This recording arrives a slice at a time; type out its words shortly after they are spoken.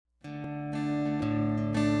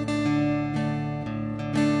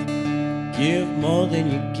Give more than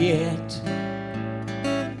you get.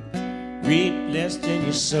 Read blessed in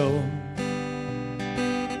your soul.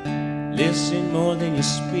 Listen more than you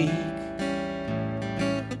speak.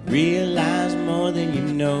 Realize more than you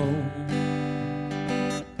know.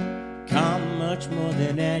 Calm much more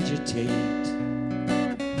than agitate.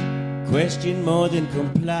 Question more than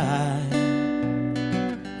comply.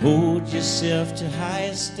 Hold yourself to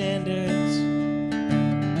higher standards.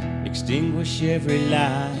 Extinguish every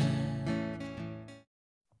lie.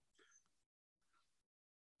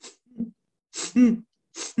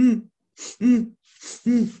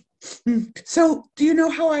 So, do you know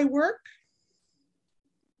how I work?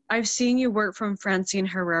 I've seen you work from Francine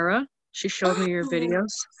Herrera. She showed me your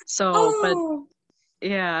videos. So, but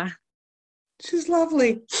yeah. She's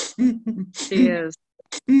lovely. She is.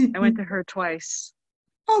 I went to her twice.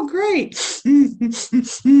 Oh, great.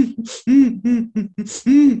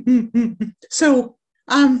 So,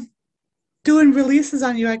 doing releases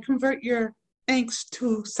on you. I convert your angst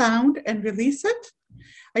to sound and release it.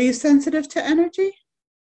 Are you sensitive to energy?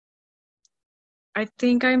 I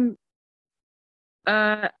think I'm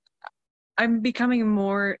becoming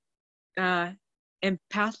more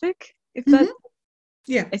empathic, if that.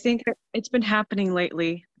 Yeah. I think it's been happening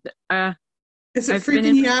lately. Is it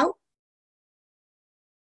freaking you out?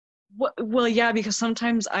 Well, yeah, because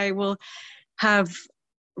sometimes I will have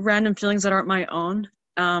random feelings that aren't my own.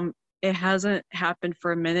 It hasn't happened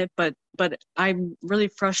for a minute, but I'm really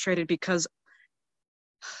frustrated because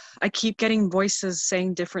I keep getting voices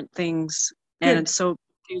saying different things, and it's so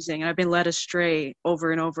confusing. I've been led astray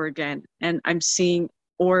over and over again, and I'm seeing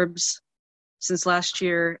orbs since last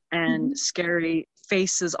year and scary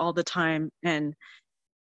faces all the time, and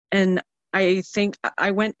I think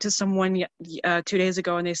I went to someone 2 days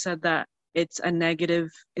ago, and they said that it's my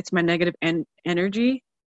negative energy.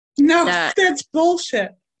 No, that's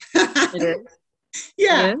bullshit. It is.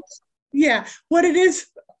 Yeah. It is? Yeah. What it is,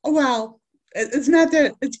 well, it's not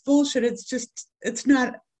that it's bullshit. It's just, it's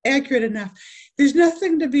not accurate enough. There's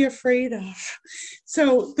nothing to be afraid of.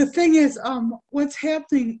 So the thing is, what's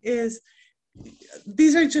happening is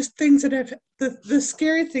these are just things that have, the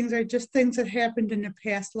scary things are just things that happened in a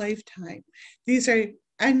past lifetime. These are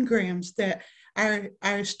engrams that are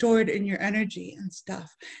stored in your energy and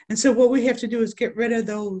stuff. And so what we have to do is get rid of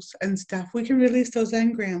those and stuff. We can release those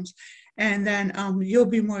engrams, and then you'll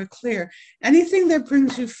be more clear. Anything that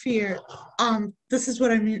brings you fear, this is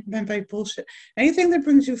what I meant by bullshit. Anything that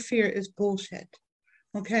brings you fear is bullshit.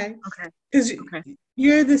 Okay? Okay. Because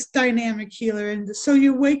you're this dynamic healer, and so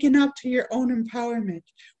you're waking up to your own empowerment,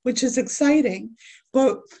 which is exciting.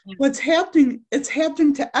 But what's happening, it's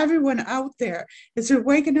happening to everyone out there, is they're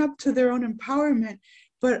waking up to their own empowerment,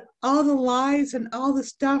 but all the lies and all the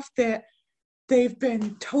stuff that they've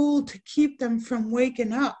been told to keep them from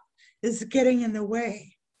waking up is getting in the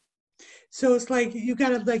way. So it's like you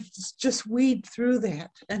got to just weed through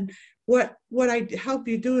that. And what I help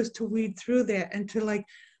you do is to weed through that and to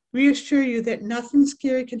reassure you that nothing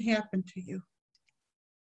scary can happen to you.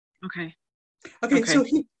 Okay. So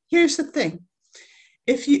here's the thing.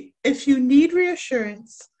 If you need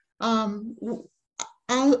reassurance,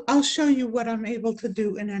 I'll show you what I'm able to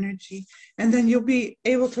do in energy, and then you'll be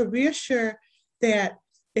able to reassure that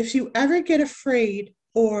if you ever get afraid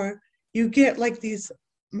or you get these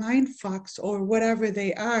mind fucks or whatever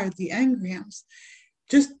they are, the engrams,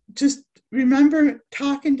 just remember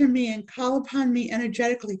talking to me and call upon me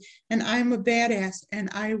energetically, and I'm a badass and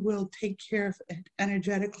I will take care of it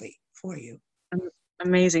energetically for you.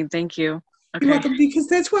 Amazing. Thank you. Okay. You're welcome, because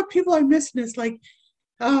that's what people are missing is in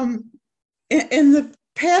the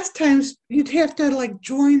past times you'd have to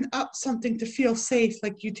join up something to feel safe,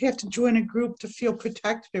 you'd have to join a group to feel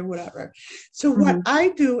protected or whatever. So what I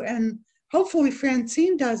do, and hopefully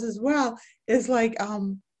Francine does as well, is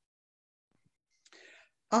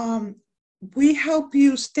we help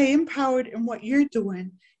you stay empowered in what you're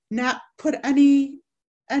doing, not put any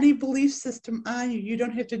belief system on you. You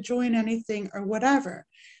don't have to join anything or whatever,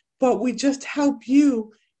 but we just help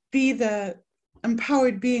you be the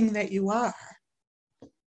empowered being that you are.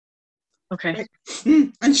 Okay.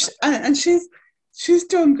 And she's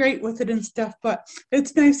doing great with it and stuff, but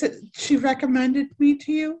it's nice that she recommended me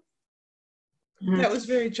to you. That was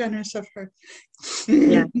very generous of her.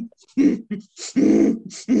 Yeah.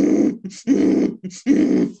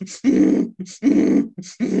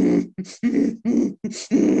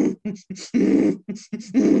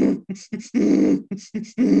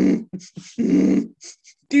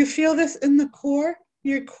 Do you feel this in the core,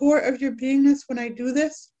 your core of your beingness when I do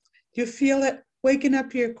this? Do you feel it waking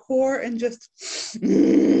up your core and just...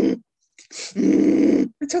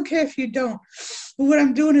 It's okay if you don't. But what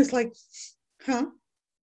I'm doing is Huh?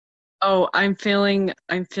 Oh, I'm feeling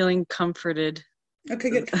comforted. Okay,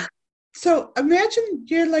 good. So imagine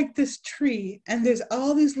you're like this tree and there's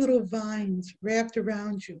all these little vines wrapped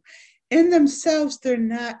around you. In themselves, they're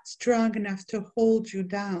not strong enough to hold you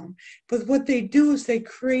down. But what they do is they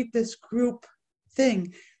create this group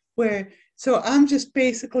thing where, so I'm just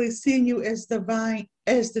basically seeing you as the vine,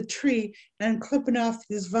 as the tree, and I'm clipping off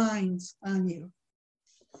these vines on you.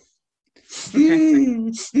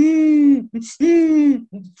 Okay.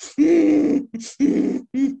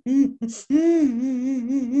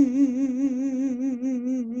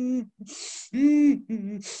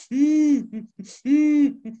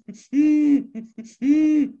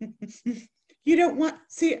 You don't want,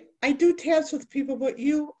 see, I do taps with people, but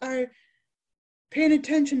you are paying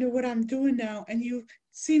attention to what I'm doing now, and you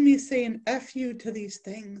see me saying F you to these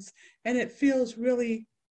things, and it feels really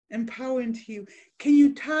empowering to you. Can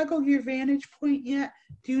you toggle your vantage point yet?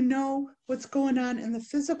 Do you know what's going on in the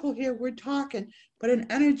physical here? We're talking, but in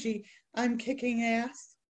energy, I'm kicking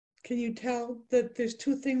ass. Can you tell that there's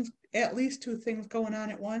two things, at least two things going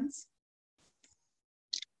on at once?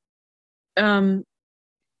 I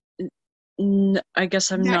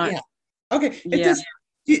guess I'm Not not. yet. Okay, it Yeah. just,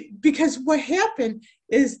 because what happened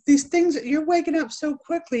is these things, you're waking up so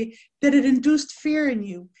quickly that it induced fear in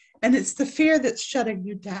you. And it's the fear that's shutting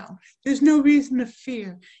you down. There's no reason to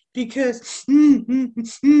fear because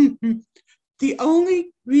the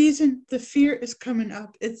only reason the fear is coming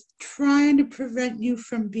up is trying to prevent you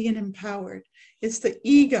from being empowered. It's the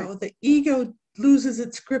ego. The ego loses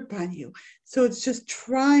its grip on you. So it's just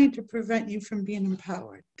trying to prevent you from being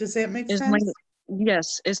empowered. Does that make Is my sense?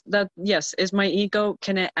 is my ego,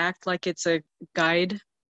 can it act like it's a guide,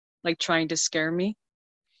 like trying to scare me?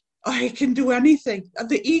 I can do anything.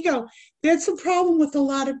 The ego, that's the problem with a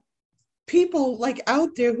lot of people like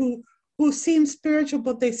out there who seem spiritual,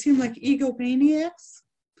 but they seem like egomaniacs.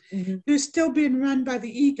 Mm-hmm. They're still being run by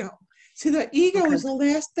the ego. See, the ego Okay. is the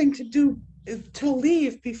last thing to do, to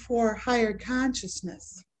leave before higher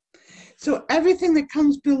consciousness. So everything that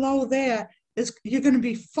comes below that is, you're going to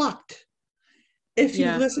be fucked if you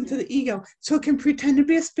Yeah. listen to the ego. So it can pretend to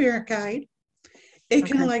be a spirit guide. It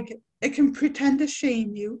can Okay. it can pretend to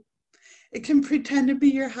shame you. It can pretend to be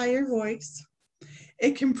your higher voice.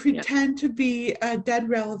 It can pretend to be a dead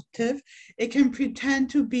relative. It can pretend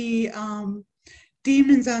to be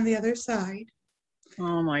demons on the other side.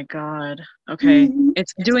 Oh my God. Okay.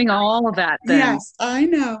 It's doing all of that then. Yes, I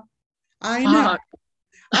know. I know. Fuck.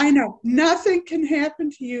 I know. Nothing can happen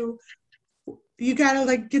to you. You gotta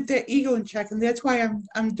like get that ego in check, and that's why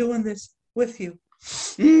I'm doing this with you.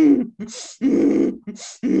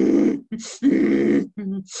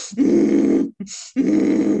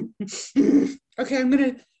 Okay, I'm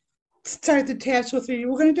gonna start the taps with you.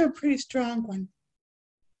 We're gonna do a pretty strong one.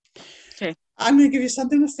 Okay. I'm gonna give you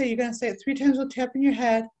something to say. You're gonna say it 3 times. We'll tap in your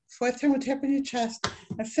head. 4th time we'll tap in your chest.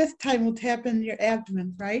 The 5th time we'll tap in your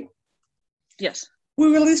abdomen. Right? Yes. We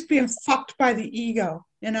release being fucked by the ego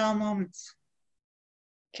in all moments.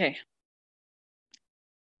 Okay.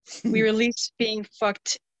 We release being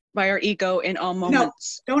fucked by our ego in all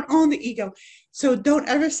moments. No, don't own the ego. So don't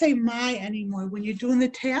ever say my anymore when you're doing the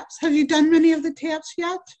taps. Have you done many of the taps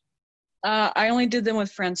yet? I only did them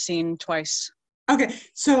with Francine twice. Okay,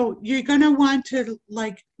 so you're gonna want to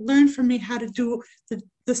like learn from me how to do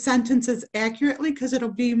the sentences accurately because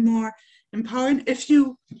it'll be more empowering. If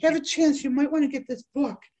you have a chance, you might want to get this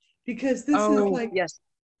book because this is like yes.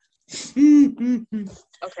 mm-hmm.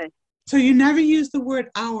 Okay. So you never use the word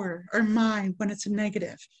our or my when it's a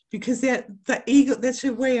negative because that the ego, that's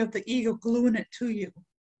your way of the ego gluing it to you.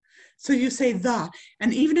 So you say the,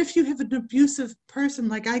 and even if you have an abusive person,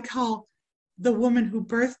 like I call the woman who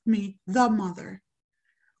birthed me the mother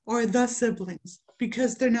or the siblings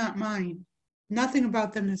because they're not mine. Nothing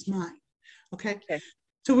about them is mine. Okay?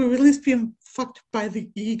 So we release being fucked by the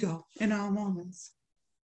ego in all moments.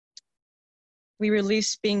 We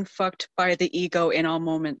release being fucked by the ego in all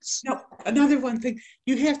moments. No, another one thing,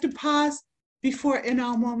 you have to pause before in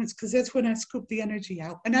all moments because that's when I scoop the energy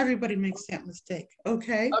out. And everybody makes that mistake.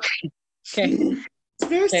 Okay? Okay. It's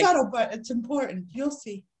very subtle, but it's important. You'll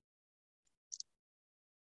see.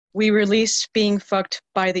 We release being fucked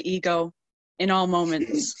by the ego in all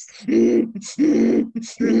moments.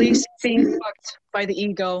 Release being fucked by the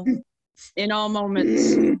ego in all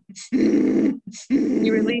moments. We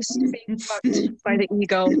release being fucked by the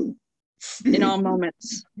ego in all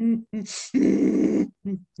moments.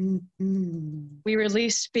 We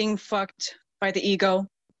release being fucked by the ego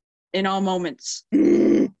in all moments.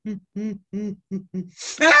 We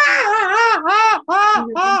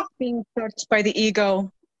release being fucked by the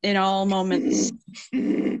ego in all moments.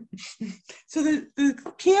 So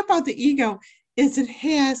the key about the ego is it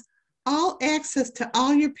has all access to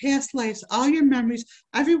all your past lives, all your memories,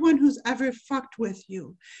 everyone who's ever fucked with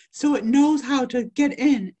you. So it knows how to get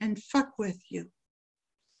in and fuck with you.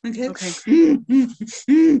 Okay. Okay.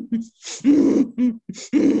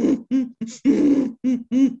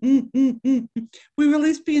 We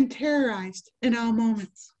release being terrorized in all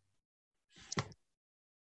moments.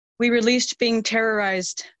 We released being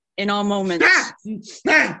terrorized in all moments. We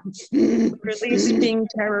released being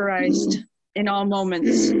terrorized in all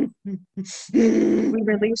moments. We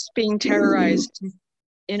released being terrorized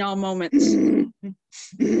in all moments.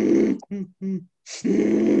 We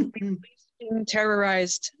released being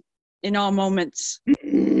terrorized in all moments.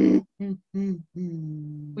 We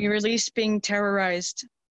release being terrorized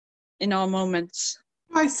in all moments.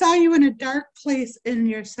 I saw you in a dark place in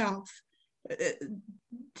yourself.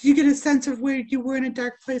 Do you get a sense of where you were in a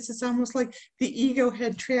dark place? It's almost like the ego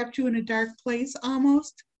had trapped you in a dark place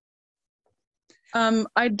almost.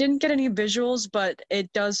 I didn't get any visuals, but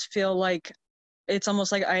it does feel like it's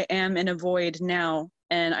almost like I am in a void now,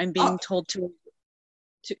 and I'm being told to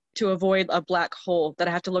avoid a black hole, that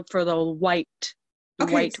I have to look for the white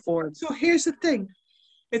orb. So here's the thing.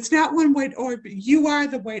 It's not one white orb. You are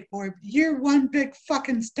the white orb. You're one big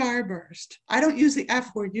fucking starburst. I don't use the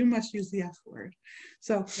F word. You must use the F word.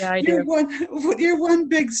 So yeah, you're one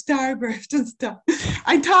big starburst and stuff.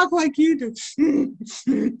 I talk like you do. You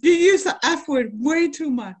use the F word way too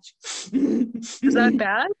much. Is that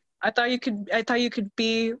bad? I thought you could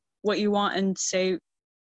be what you want and say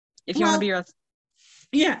if you want to be your.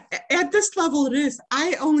 Yeah, at this level it is.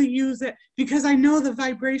 I only use it because I know the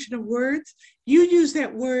vibration of words. You use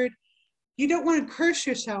that word, you don't want to curse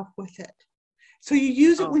yourself with it. So you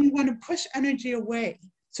use it when you want to push energy away.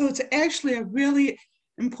 So it's actually a really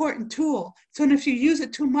important tool. So and if you use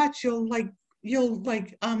it too much, you'll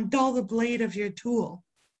dull the blade of your tool.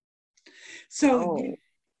 So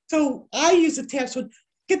I use the tap. So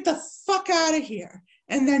get the fuck out of here.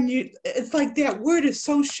 And then it's like that word is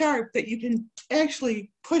so sharp that you can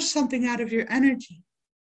actually push something out of your energy,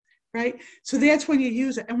 right? So that's when you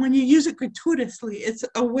use it. And when you use it gratuitously, it's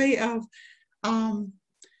a way of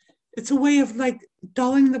like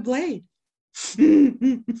dulling the blade.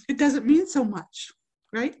 It doesn't mean so much,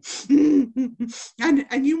 right?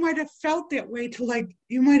 And you might have felt that way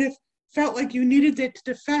you might have felt like you needed it to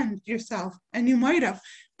defend yourself, and you might have,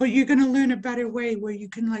 but you're going to learn a better way where you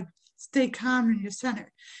can stay calm in your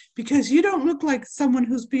center, because you don't look like someone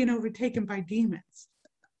who's being overtaken by demons.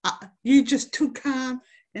 You're just too calm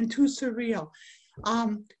and too surreal.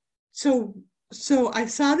 So I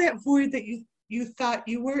saw that void that you thought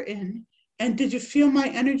you were in, and did you feel my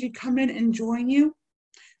energy come in and join you?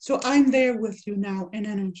 So I'm there with you now in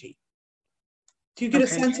energy. Do you get a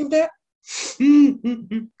sense of that?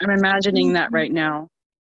 I'm imagining that right now.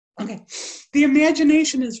 Okay. The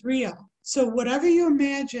imagination is real. So whatever you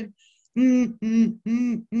imagine, we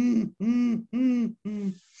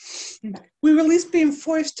release being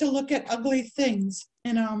forced to look at ugly things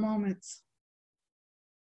in our moments.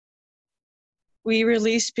 We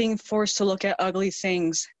release being forced to look at ugly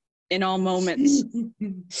things in all moments.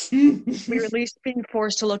 We release being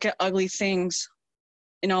forced to look at ugly things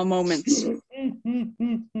in all moments.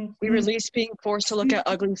 We release being forced to look at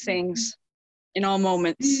ugly things in all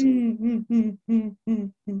moments.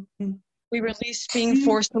 We release being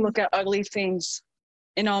forced to look at ugly things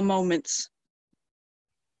in all moments.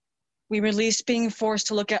 We release being forced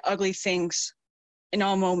to look at ugly things in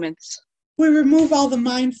all moments. We remove all the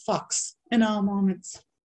mind fucks in all moments.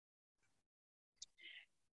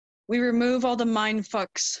 We remove all the mind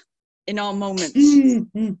fucks in all moments.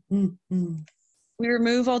 We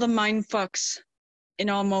remove all the mind fucks in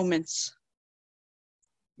all moments.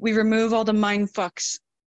 We remove all the mind fucks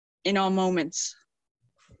in all moments.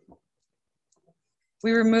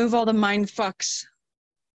 We remove all the mind fucks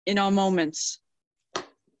in all moments.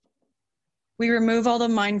 We remove all the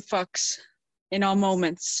mind fucks in all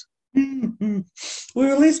moments. We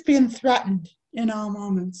release being threatened in all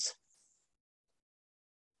moments.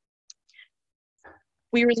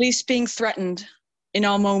 We release being threatened in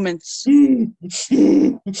all moments.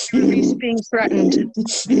 We release being threatened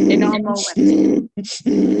in all moments.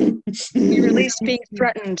 We release being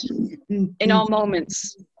threatened in all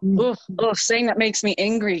moments. Saying that makes me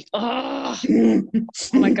angry. Oh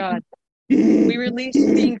my God. We release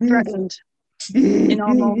being threatened in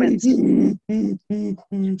all moments. We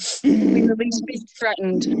release being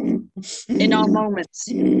threatened in all moments.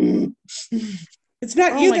 It's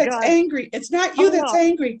not you that's angry. It's not you that's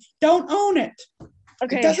angry. Don't own it.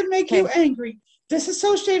 Okay. It doesn't make you angry.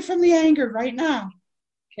 Disassociate from the anger right now.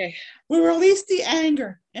 Okay. We release the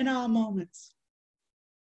anger in all moments.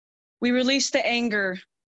 We release the anger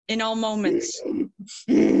in all moments.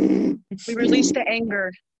 We release the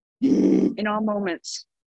anger in all moments.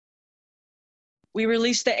 We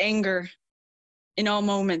release the anger in all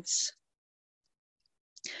moments.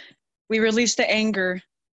 We release the anger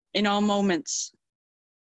in all moments.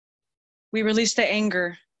 We release the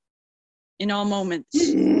anger in all moments.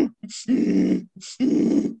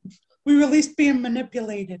 We release being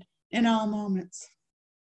manipulated in all moments.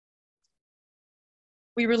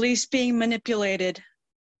 We release being manipulated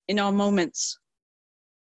in all moments.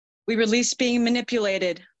 We release being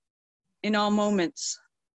manipulated in all moments.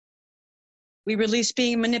 We release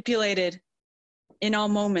being manipulated in all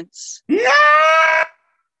moments.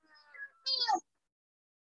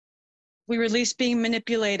 We release being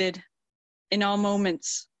manipulated in all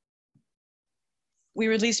moments. We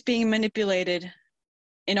release being manipulated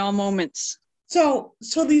in all moments. So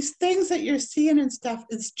these things that you're seeing and stuff,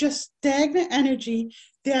 it's just stagnant energy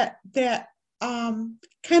that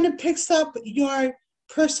kind of picks up your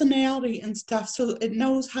personality and stuff, so it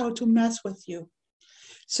knows how to mess with you.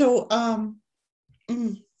 So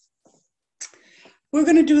we're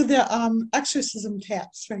going to do the exorcism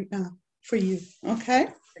taps right now for you, okay?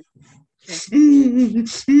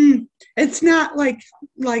 It's not like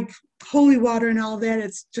holy water and all that.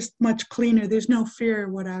 It's just much cleaner. There's no fear or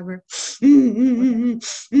whatever. And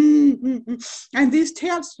these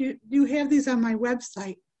taps, you have these on my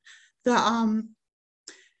website.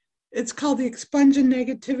 It's called the Expunging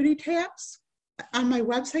Negativity Taps on my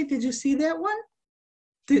website. Did you see that one?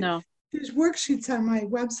 No. There's worksheets on my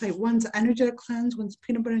website. One's energetic cleanse, one's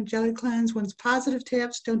peanut butter and jelly cleanse, one's positive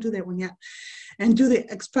taps. Don't do that one yet. And do the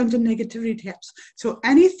expunging negativity taps. So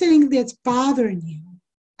anything that's bothering you,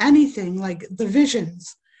 anything like the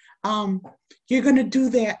visions, you're going to do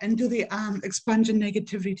that and do the expunging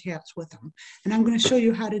negativity taps with them. And I'm going to show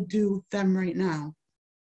you how to do them right now.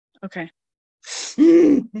 Okay.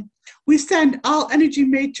 We send all energy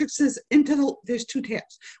matrices into the, there's two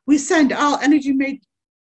taps. We send all energy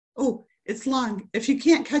oh, it's long. If you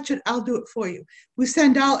can't catch it, I'll do it for you. We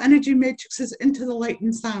send all energy matrices into the light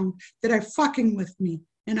and sound that are fucking with me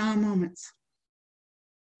in all moments.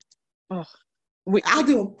 Oh, I'll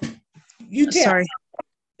do them. You tap. Sorry.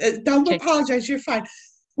 Don't apologize. You're fine.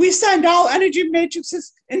 We send all energy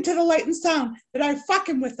matrices into the light and sound that are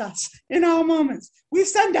fucking with us in all moments. We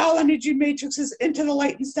send all energy matrices into the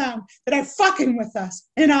light and sound that are fucking with us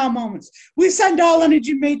in all moments. We send all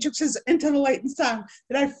energy matrices into the light and sound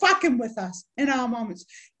that are fucking with us in all moments.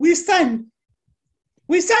 We send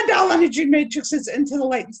all energy matrices into the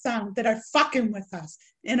light and sound that are fucking with us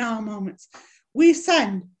in all moments. We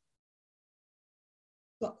send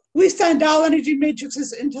all energy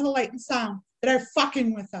matrices into the light and sound that are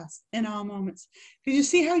fucking with us in all moments. Did you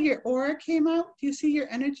see how your aura came out? Do you see your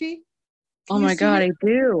energy? Oh my God, I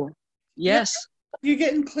do. Yes. You're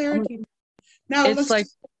getting clarity. Now it's like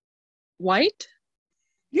white?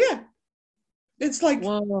 Yeah. It's like,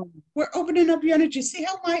 whoa. We're opening up your energy. See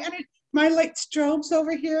how my light strobes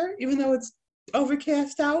over here, even though it's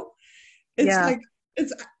overcast out? It's like,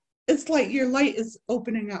 it's like your light is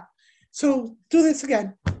opening up. So do this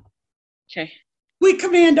again. Okay. We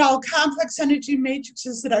command all complex energy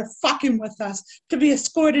matrices that are fucking with us to be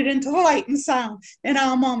escorted into the light and sound in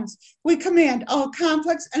all moments. We command all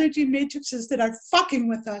complex energy matrices that are fucking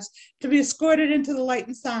with us to be escorted into the light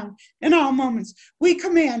and sound in all moments. We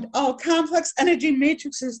command all complex energy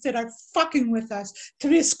matrices that are fucking with us to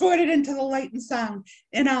be escorted into the light and sound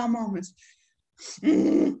in all moments.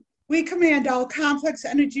 We command all complex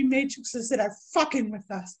energy matrices that are fucking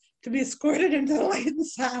with us to be escorted into the light and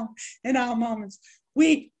sound in all moments.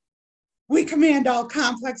 We command all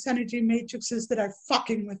complex energy matrices that are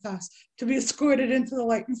fucking with us to be escorted into the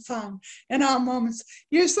light and sound in all moments.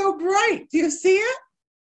 You're so bright. Do you see it?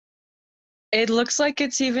 It looks like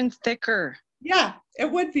it's even thicker. Yeah,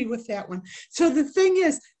 it would be with that one. So the thing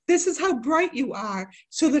is, this is how bright you are.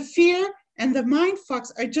 So the fear and the mind fucks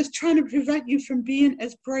are just trying to prevent you from being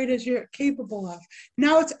as bright as you're capable of.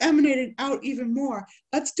 Now it's emanating out even more.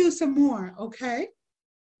 Let's do some more, okay?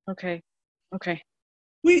 Okay. Okay.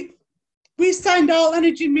 We send all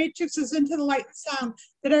energy matrices into the light and sound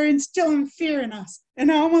that are instilling fear in us in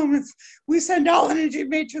all moments. We send all energy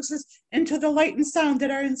matrices into the light and sound that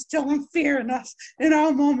are instilling fear in us in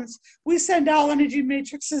all moments. We send all energy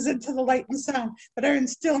matrices into the light and sound that are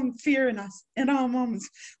instilling fear in us in all moments.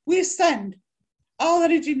 We send all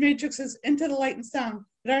energy matrices into the light and sound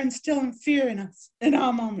that are instilling fear in us in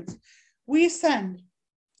all moments. We send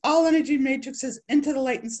all energy matrices into the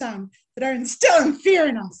light and sound that are instilling fear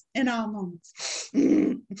in us in all moments.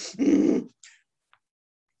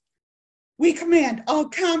 We command all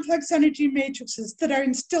complex energy matrices that are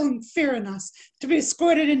instilling fear in us to be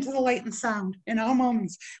escorted into the light and sound in all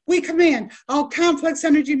moments. We command all complex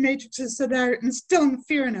energy matrices that are instilling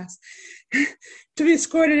fear in us to be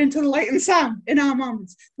escorted into the light and sound in all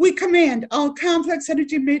moments. We command all complex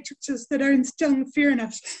energy matrices that are instilling fear in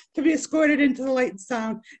us to be escorted into the light and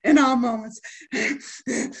sound in all moments.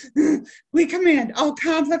 We command all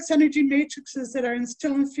complex energy matrices that are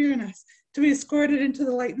instilling fear in us to be escorted into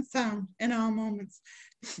the light and sound in all moments.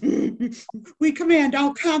 We command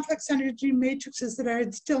all complex energy matrices that are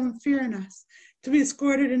instilling fear in us to be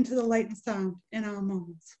escorted into the light and sound in all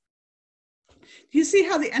moments. Do you see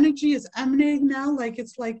how the energy is emanating now? Like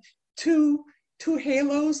it's like two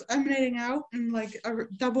halos emanating out and like a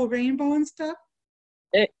double rainbow and stuff?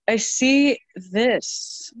 I see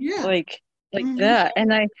this, Yeah. like that.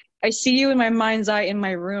 And I see you in my mind's eye in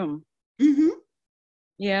my room. Mm-hmm.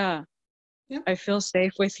 Yeah. Yep. I feel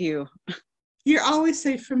safe with you. You're always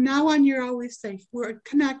safe. From now on, you're always safe. We're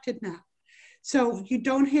connected now. So you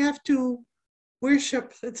don't have to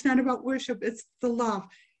worship. It's not about worship. It's the love.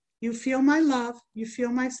 You feel my love. You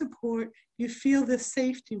feel my support. You feel the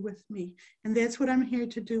safety with me. And that's what I'm here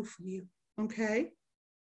to do for you. Okay?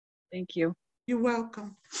 Thank you. You're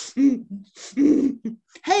welcome. Hey,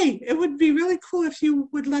 it would be really cool if you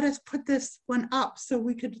would let us put this one up so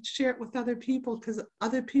we could share it with other people, because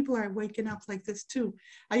other people are waking up like this too.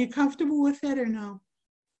 Are you comfortable with it or no?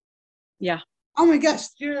 Yeah. Oh my gosh,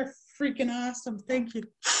 you're freaking awesome. Thank you.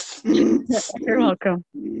 You're welcome.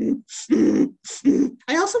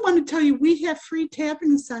 I also want to tell you we have free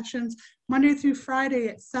tapping sessions Monday through Friday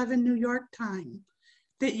at 7 New York time,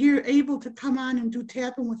 that you're able to come on and do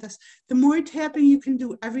tapping with us. The more tapping you can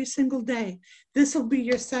do every single day, this will be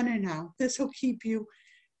your center now. This will keep you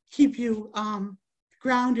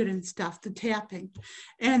grounded and stuff, the tapping.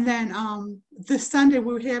 And then this Sunday,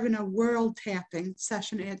 we're having a world tapping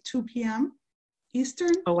session at 2 p.m.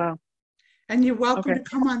 Eastern. Oh, wow. And you're welcome to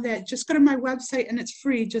come on that. Just go to my website and it's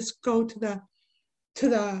free. Just go to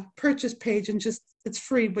the purchase page and it's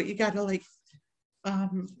free, but you got to like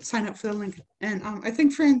sign up for the link. And I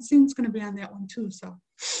think Francine's going to be on that one too. So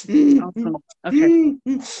awesome. Okay.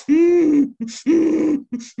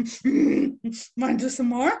 Want to do some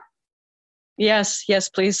more? Yes,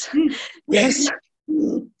 please. Yes.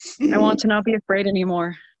 I want to not be afraid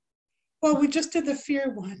anymore. Well, we just did the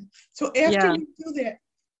fear one. So after you do that,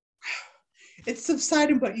 it's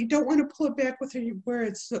subsiding, but you don't want to pull it back with your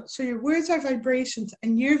words. So your words are vibrations,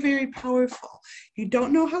 and you're very powerful. You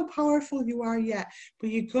don't know how powerful you are yet,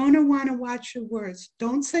 but you're going to want to watch your words.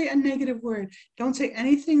 Don't say a negative word. Don't say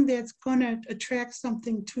anything that's going to attract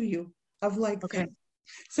something to you of like that.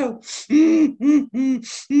 So, you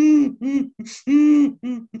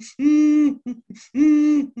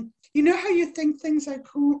know how you think things are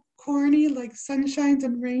corny, like sunshines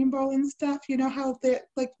and rainbow and stuff? You know how that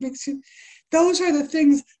like makes you, those are the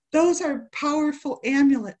things, those are powerful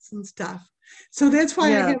amulets and stuff. So that's why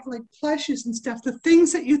I have like plushes and stuff. The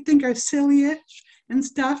things that you think are silly-ish and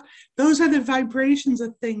stuff, those are the vibrations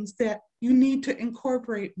of things that you need to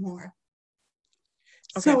incorporate more.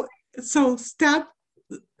 So stop.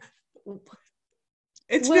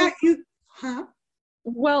 It's not you, huh?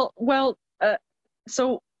 Well,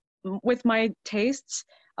 so with my tastes,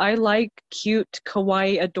 I like cute,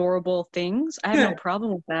 kawaii, adorable things. I have no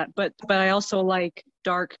problem with that, but I also like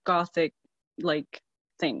dark gothic like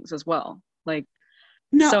things as well. Like,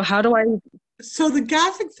 so how do I? So the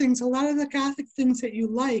gothic things, a lot of the gothic things that you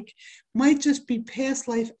like might just be past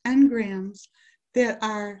life engrams that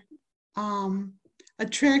are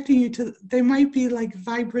attracting you to, they might be like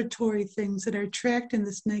vibratory things that are attracting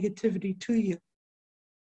this negativity to you.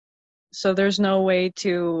 So there's no way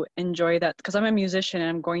to enjoy that, because I'm a musician and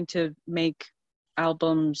I'm going to make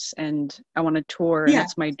albums and I want to tour and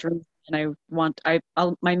that's my dream. And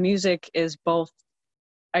my music is both,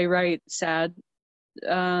 I write sad,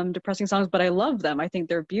 depressing songs, but I love them. I think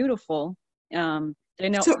they're beautiful. They don't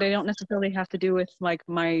necessarily have to do with like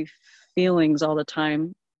my feelings all the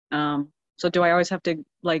time. So do I always have to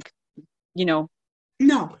like, No,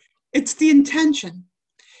 it's the intention.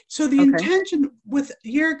 So the intention with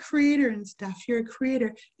you're a creator and stuff, you're a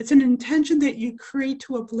creator. It's an intention that you create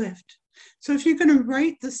to uplift. So if you're going to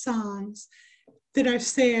write the songs that are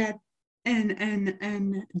sad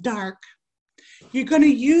and dark, you're going to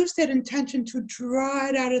use that intention to draw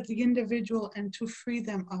it out of the individual and to free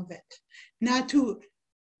them of it, not to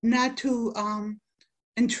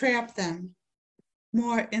entrap them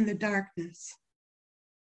more in the darkness.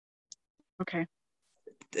 Okay.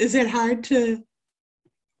 Is it hard to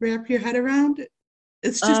wrap your head around?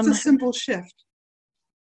 It's just a simple shift.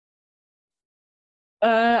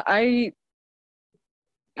 I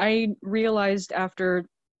I realized after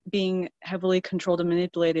being heavily controlled and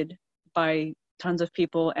manipulated by tons of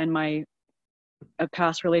people and my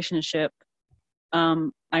past relationship,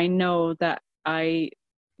 I know that I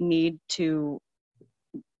need to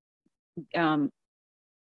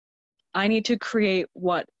create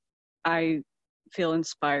what I feel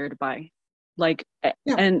inspired by. Like,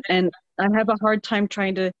 Yeah. and I have a hard time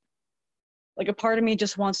trying to, like, a part of me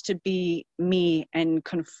just wants to be me and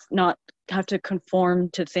not have to conform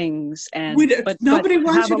to things, and Nobody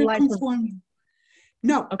wants have you a to life of, conform.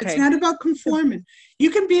 No, it's okay. not about conforming.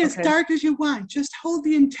 You can be as Okay. dark as you want. Just hold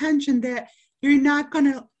the intention that you're not going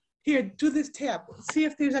to, here, do this tap. See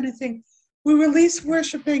if there's anything. We release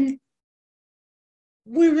worshiping.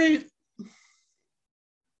 We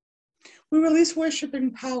release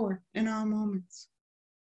worshiping power in all moments.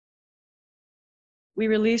 We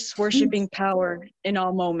release worshiping power in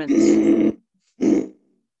all moments.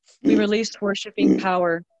 We release worshiping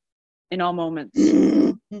power in all moments.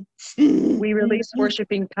 We release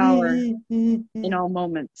worshiping power in all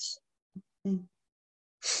moments.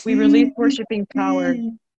 We release worshiping power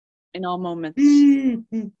in all moments.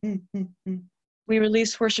 We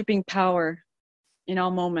release worshiping power in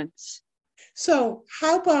all moments. So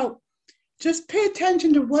how about just pay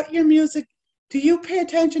attention to what your music, do you pay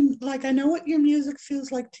attention, like I know what your music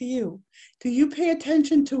feels like to you. Do you pay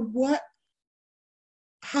attention to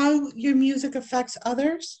how your music affects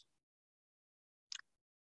others?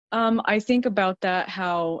 I think about that,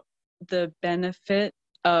 how the benefit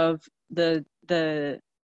of the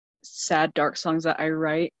sad, dark songs that I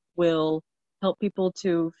write will help people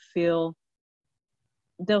to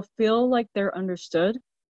they'll feel like they're understood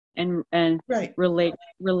and right.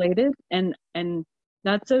 related, and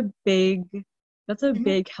that's a big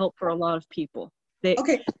help for a lot of people.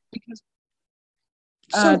 Okay. Because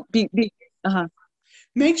so uh-huh.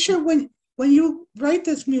 Make sure when you write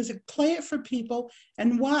this music, play it for people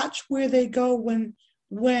and watch where they go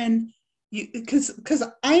when you, because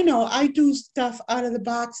I know I do stuff out of the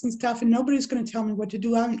box and stuff, and nobody's going to tell me what to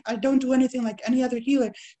do. I don't do anything like any other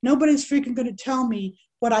healer. Nobody's freaking going to tell me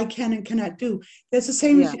what I can and cannot do. That's the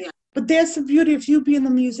same. Yeah. But that's the beauty of you being the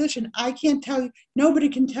musician. I can't tell you. Nobody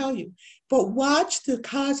can tell you. But watch the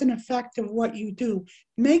cause and effect of what you do.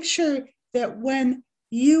 Make sure that when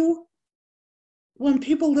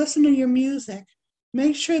people listen to your music,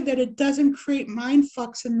 make sure that it doesn't create mind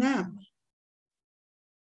fucks in them.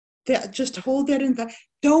 That just hold that in the,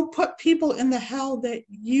 don't put people in the hell that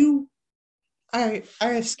you are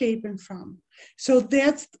escaping from. So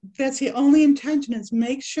that's the only intention, is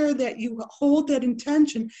make sure that you hold that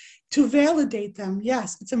intention to validate them.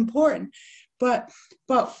 Yes, it's important. But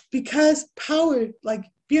because power, like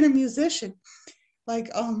being a musician, like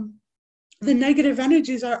the negative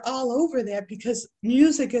energies are all over that, because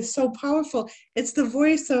music is so powerful. It's the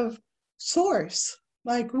voice of source.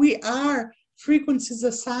 Like, we are frequencies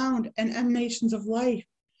of sound and emanations of light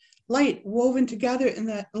woven together in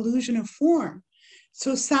the illusion of form.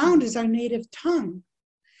 So sound is our native tongue.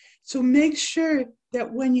 So make sure that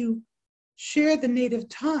when you share the native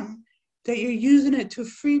tongue, that you're using it to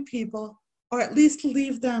free people, or at least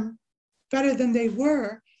leave them better than they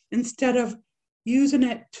were, instead of using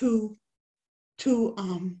it to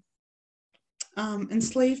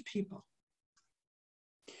enslave people.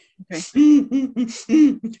 Okay.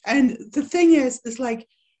 And the thing is like,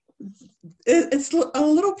 it's a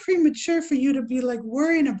little premature for you to be like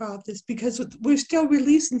worrying about this, because we're still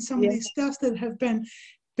releasing some of these stuff that have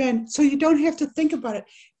been, so you don't have to think about it.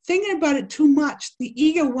 Thinking about it too much, the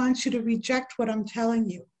ego wants you to reject what I'm telling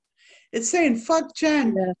you. It's saying, fuck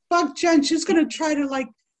Jen, fuck Jen, she's going to try to like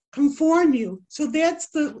conform you. So that's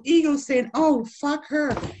the ego saying, oh, fuck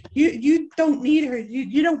her. You don't need her.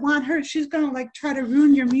 You don't want her. She's going to like try to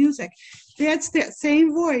ruin your music. That's that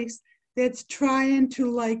same voice that's trying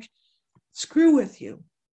to like screw with you.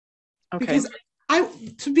 Okay. Because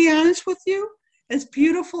to be honest with you, as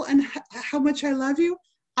beautiful and how much I love you,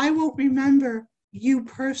 I won't remember you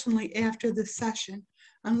personally after this session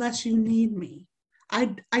unless you need me.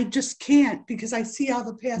 I just can't, because I see all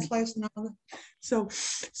the past lives and all that.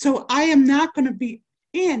 So I am not going to be.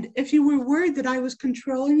 And if you were worried that I was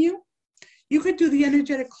controlling you, you could do the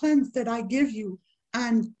energetic cleanse that I give you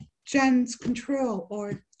on Jen's control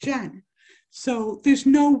or Jen. So there's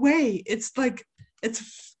no way. It's like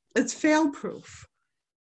it's fail proof.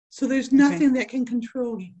 So there's nothing that can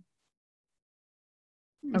control you.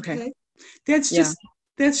 Okay. That's just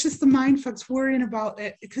the mind fucks worrying about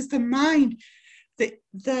it, because the mind.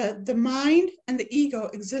 The mind and the ego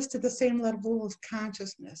exist at the same level of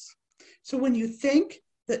consciousness. So when you think,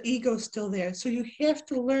 the ego's still there. So you have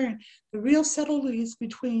to learn the real subtleties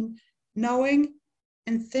between knowing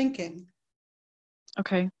and thinking.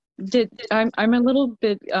 Okay. I'm a little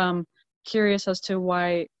bit curious as to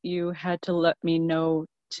why you had to let me know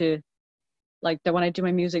to, like, that when I do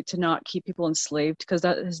my music to not keep people enslaved, because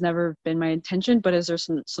that has never been my intention. But is there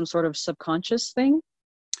some sort of subconscious thing?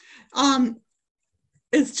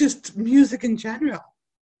 It's just music in general.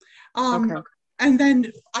 Okay. And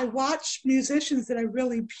then I watch musicians that are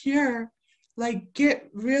really pure, like get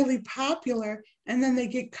really popular, and then they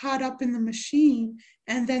get caught up in the machine,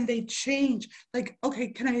 and then they change. Like, okay,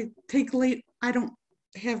 can I take I don't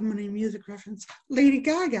have many music reference. Lady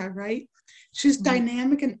Gaga, right? She's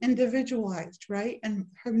dynamic and individualized, right? And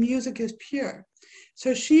her music is pure.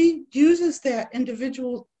 So she uses that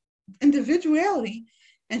individuality,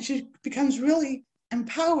 and she becomes really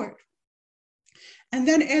empowered. And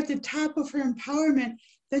then at the top of her empowerment,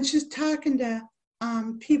 then she's talking to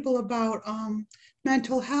people about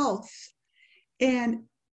mental health. And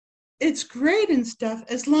it's great and stuff,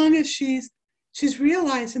 as long as she's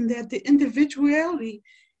realizing that the individuality,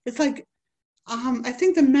 it's like, I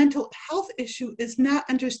think the mental health issue is not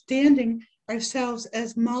understanding ourselves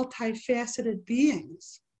as multifaceted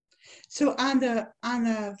beings. So on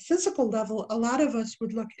the physical level, a lot of us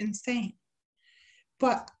would look insane.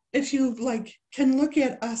 But if you like can look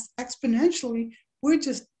at us exponentially, we're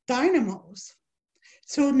just dynamos.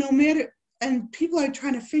 So no matter, and people are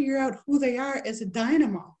trying to figure out who they are as a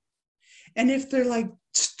dynamo. And if they're like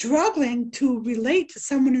struggling to relate to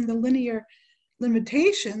someone in the linear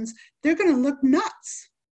limitations, they're going to look nuts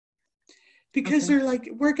because they're like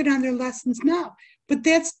working on their lessons now. But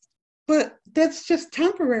that's just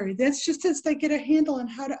temporary. That's just as they get a handle on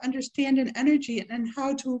how to understand an energy and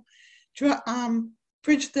how to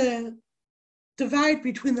bridge the divide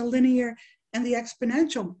between the linear and the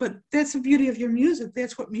exponential. But that's the beauty of your music.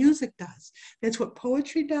 That's what music does. That's what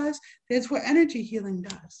poetry does. That's what energy healing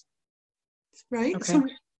does. Right? Okay.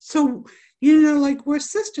 So you know, like we're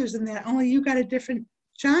sisters in that, only you got a different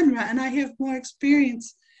genre, and I have more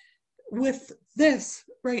experience with this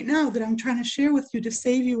right now that I'm trying to share with you to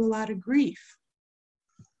save you a lot of grief.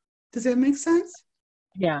 Does that make sense?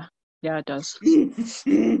 Yeah, it does.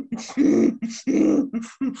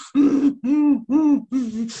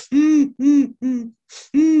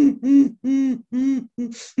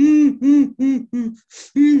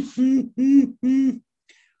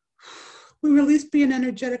 We release being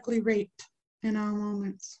energetically raped in our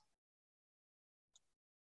moments.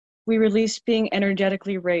 We release being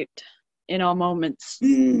energetically raped in all moments.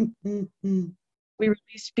 We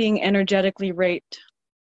release being energetically raped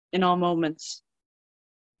in all moments.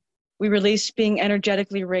 We release being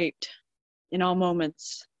energetically raped in all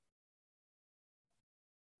moments.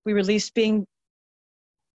 We release being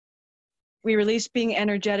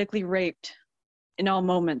energetically raped in all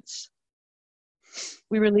moments.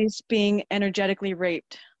 We release being energetically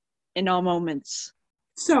raped in all moments.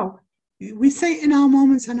 So we say in all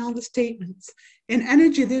moments on all the statements. In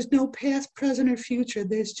energy, there's no past, present, or future.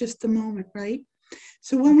 There's just the moment, right?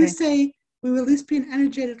 So when we say we release being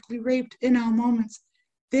energetically raped in all moments,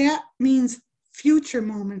 that means future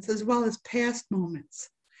moments as well as past moments.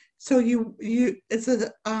 So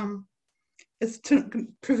it's to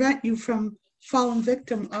prevent you from falling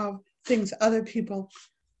victim of things other people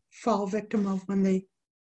fall victim of when they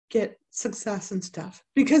get success and stuff,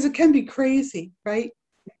 because it can be crazy, right?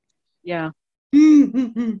 Yeah. We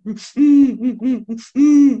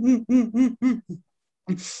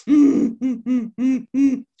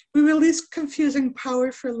release confusing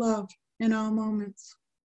power for love in all moments.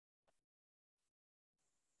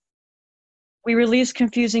 We release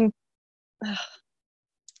confusing.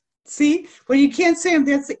 See, when you can't say them,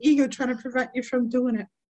 that's the ego trying to prevent you from doing it.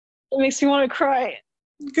 It makes me want to cry.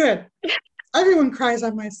 Good. Everyone cries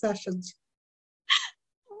on my sessions.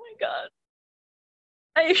 Oh my God.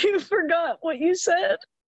 I forgot what you said.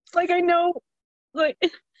 Like, I know, like.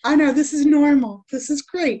 I know, this is normal. This is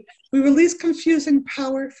great. We release confusing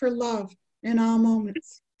power for love in all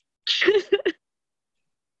moments.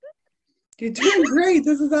 You're doing great.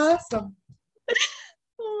 This is awesome.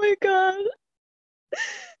 Oh my God.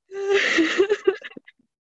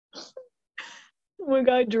 Oh my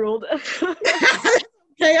God, I drooled.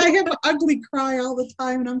 Okay, I have an ugly cry all the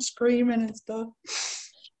time and I'm screaming and stuff.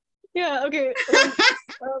 Yeah, okay.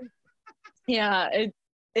 Yeah,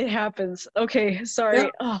 it happens. Okay, sorry.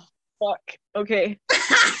 Yep. Oh, fuck. Okay.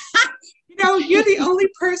 You know, you're the only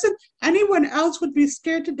person, anyone else would be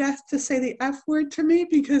scared to death to say the F word to me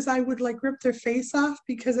because I would like rip their face off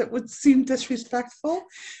because it would seem disrespectful.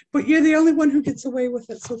 But you're the only one who gets away with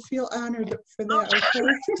it, so feel honored for that, okay?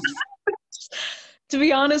 To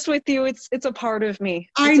be honest with you, it's a part of me.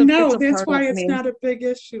 I It's a, know. it's a That's part why of it's me. not a big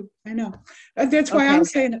issue. I know. That's why Okay. I'm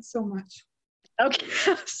saying it so much. Okay.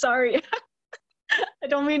 Sorry. I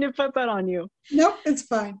don't mean to put that on you. Nope, it's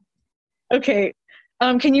fine. Okay.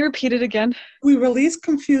 Can you repeat it again? We release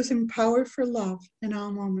confusing power for love in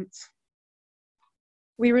all moments.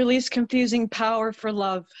 We release confusing power for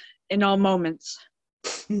love in all moments.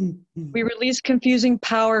 We release confusing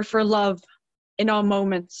power for love in all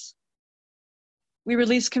moments. We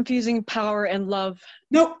release confusing power and love.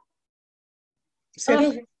 Nope. Say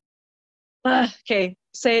it over. Okay,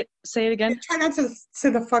 say it again. Try not to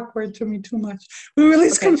say the fuck word to me too much. We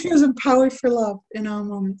release Okay. confusing power for love in all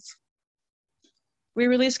moments. We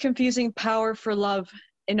release confusing power for love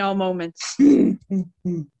in all moments. We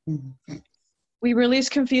release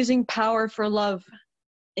confusing power for love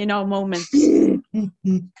in all moments. We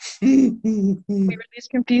release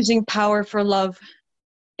confusing power for love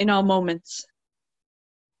in all moments.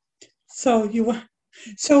 So the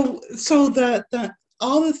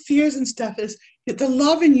all the fears and stuff is the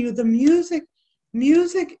love in you. The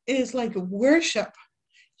music is like worship.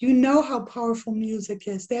 You know how powerful music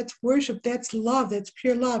is. That's worship. That's love. That's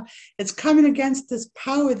pure love. It's coming against this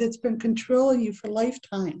power that's been controlling you for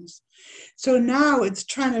lifetimes. So now it's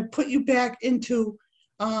trying to put you back into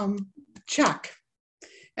check.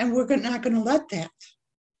 And we're not going to let that.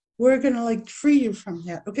 We're going to like free you from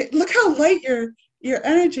that. Okay. Look how light your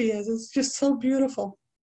energy is. It's just so beautiful.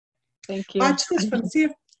 Thank you. Watch this one. See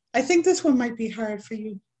if I think this one might be hard for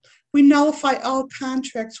you. We nullify all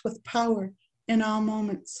contracts with power in all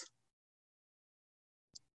moments.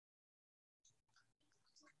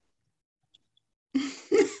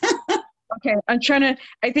 Okay, I'm trying to.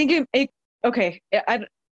 I think it okay.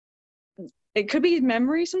 It could be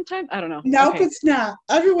memory sometime. I don't know. Nope, Okay. it's not.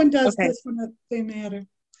 Everyone does Okay. this when they matter.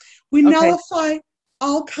 We Okay. nullify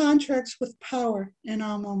all contracts with power in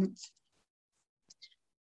all moments.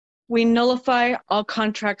 We nullify all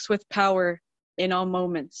contracts with power in all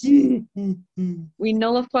moments. We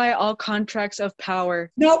nullify all contracts of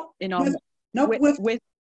power Nope. in all With.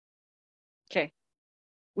 Okay.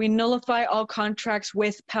 We nullify all contracts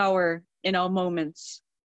with power in all moments.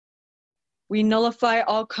 We nullify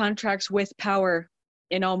all contracts with power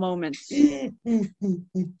in all moments.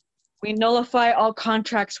 We nullify all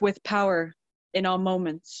contracts with power in all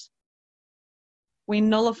moments. We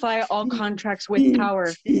nullify all contracts with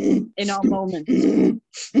power in all moments.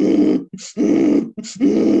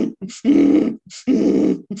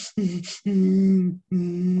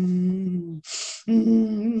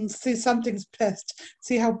 See, something's pissed.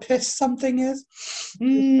 See how pissed something is?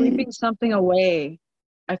 You're sweeping something away.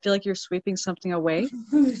 I feel like you're sweeping something away.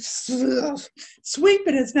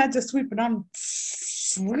 Sweeping, it's not just sweeping, I'm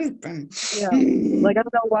sweeping. Yeah. Like, I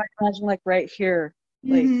don't know why I imagine like right here,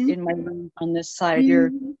 like in my room on this side.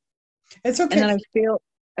 It's okay. And then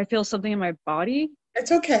I feel something in my body.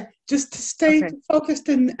 It's okay. Just stay focused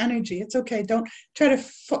in energy. It's okay. Don't try to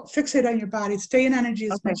fixate on your body. Stay in energy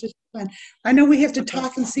as much as you can. I know we have to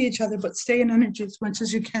talk and see each other, but stay in energy as much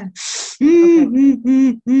as you can.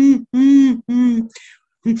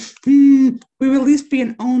 We release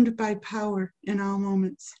being owned by power in all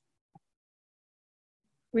moments.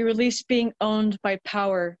 We release being owned by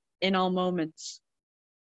power in all moments.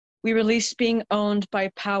 We release being owned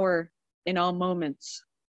by power in all moments.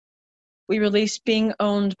 We release being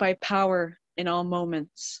owned by power in all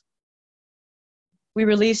moments. We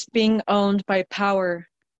release being owned by power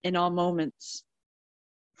in all moments.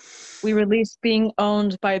 We release being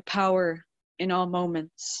owned by power in all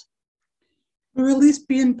moments. We release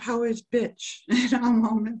being power's bitch in all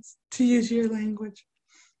moments, to use your language.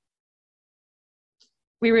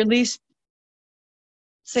 We release,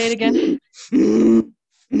 say it again.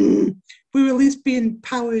 We release being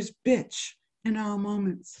power's bitch in all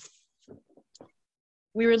moments.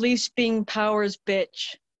 We release being power's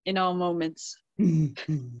bitch in all moments. We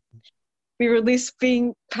release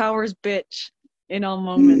being power's bitch in all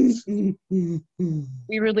moments.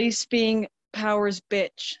 We release being power's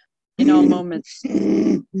bitch in all moments.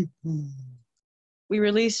 We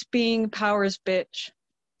release being power's bitch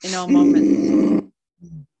in all moments.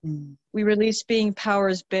 We release being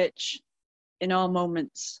power's bitch in all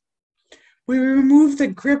moments. We remove the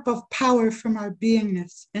grip of power from our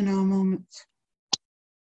beingness in all moments.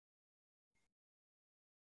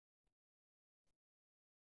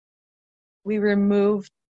 We remove,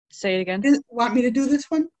 say it again. Want me to do this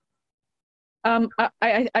one?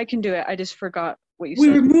 I can do it. I just forgot what you said. We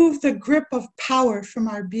remove the grip of power from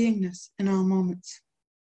our beingness in all moments.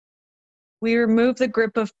 We remove the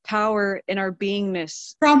grip of power in our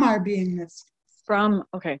beingness. From our beingness.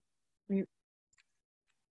 Okay.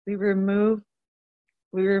 We remove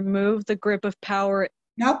We remove the grip of power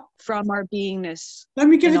Nope. from our beingness. Let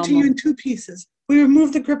me give in it all to you in moments. 2 pieces. We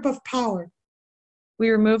remove the grip of power We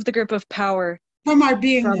remove the grip of power from our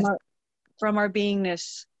beingness from our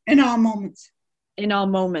beingness in all moments. in all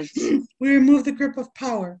moments. We remove the grip of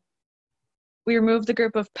power We remove the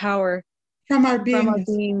grip of power from our from our beingness.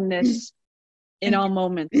 beingness in all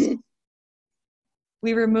moments.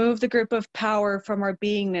 We remove the grip of power from our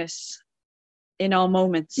beingness in all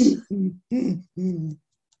moments.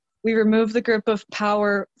 We remove the grip of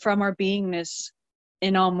power from our beingness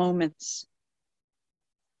in all moments.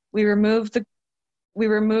 We remove the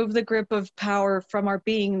grip of power from our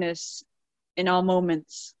beingness in all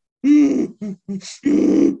moments. We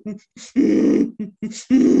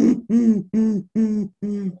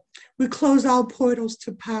close all portals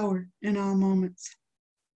to power in all moments.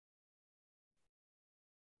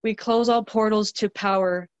 We close all portals to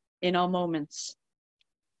power in all moments.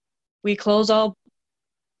 We close all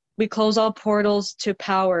portals to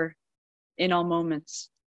power in all moments.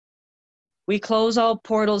 We close all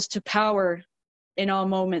portals to power in all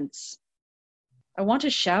moments. I want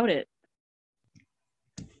to shout it.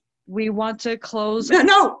 We want to close.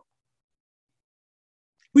 No.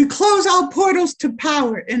 We close all portals to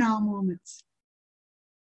power in all moments.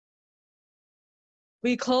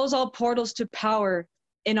 We close all portals to power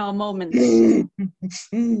in all moments.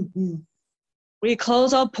 We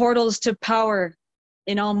close all portals to power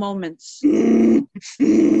in all moments. We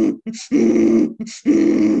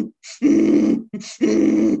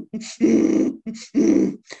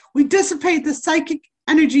dissipate the psychic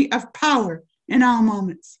energy of power in all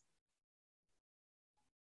moments.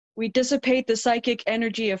 We dissipate the psychic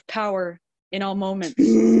energy of power in all moments.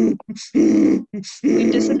 We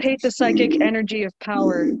dissipate the psychic energy of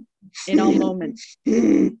power in all moments.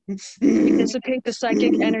 We dissipate the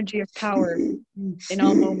psychic energy of power in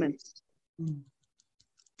all moments.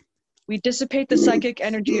 We dissipate the psychic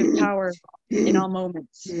energy of power in all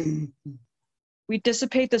moments. We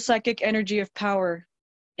dissipate the psychic energy of power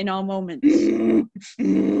in all moments.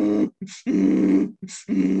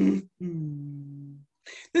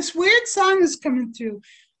 This weird song is coming through.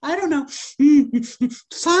 I don't know.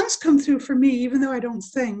 Songs come through for me, even though I don't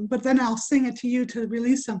sing, but then I'll sing it to you to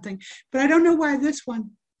release something. But I don't know why this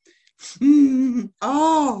one.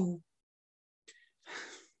 Oh.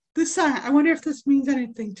 This song, I wonder if this means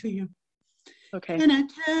anything to you. Okay. Can I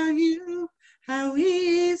tell you how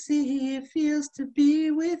easy it feels to be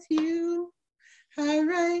with you? How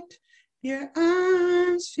right your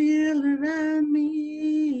arms feel around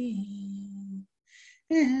me.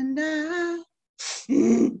 And I.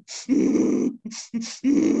 Do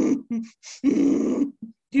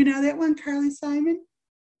you know that one, Carly Simon?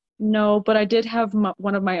 No, but I did have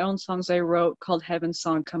one of my own songs I wrote called Heaven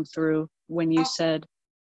Song come through when you said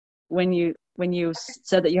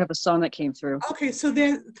said that you have a song that came through. Okay, so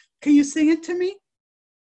there, can you sing it to me?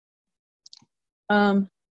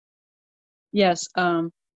 Yes.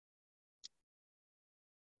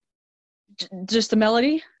 Just the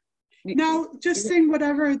melody? No, just sing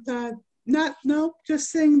whatever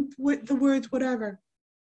just sing with the words, whatever.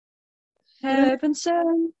 Heaven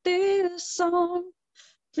sent this song,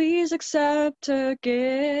 please accept her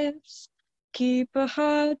gifts. Keep her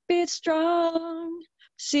heartbeat strong,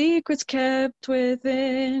 secrets kept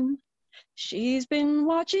within. She's been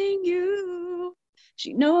watching you,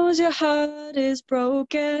 she knows your heart is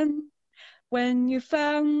broken. When you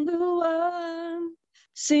found the one,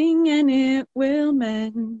 sing and it will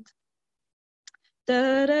mend.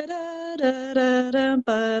 Da da da da da da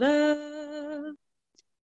ba da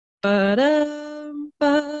ba da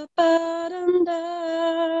ba ba dum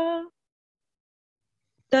da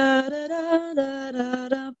da da da da da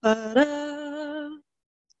da ba da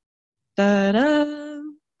da da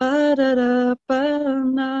ba da da ba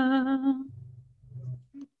na.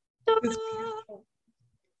 It's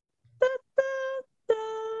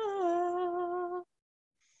beautiful.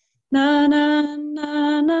 Na na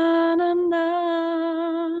na na na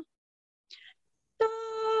na. Da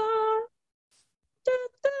da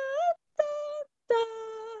da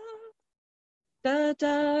da da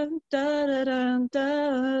da da da da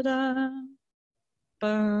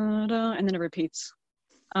da da, and then it repeats.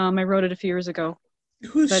 I wrote it a few years ago.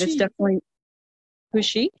 Who's but she? It's definitely. Who's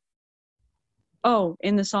she? Oh,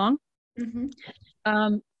 in the song. Mm-hmm.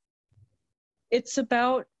 It's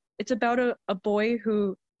about a boy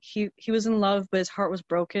who he was in love but his heart was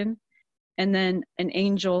broken, and then an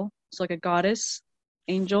angel, it's like a goddess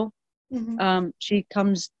angel, she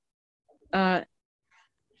comes, there's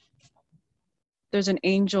an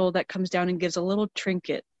angel that comes down and gives a little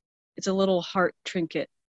trinket. It's a little heart trinket,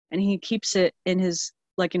 and he keeps it in his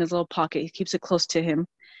like in his little pocket. He keeps it close to him.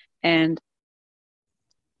 And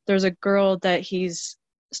there's a girl that he's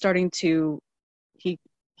starting to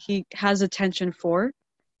he has attention for,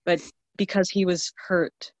 but because he was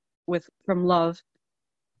hurt from love,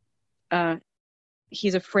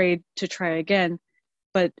 he's afraid to try again.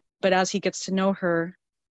 But as he gets to know her,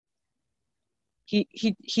 he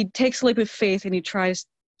takes a leap of faith and he tries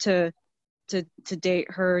to date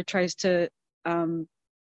her, tries to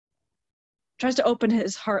open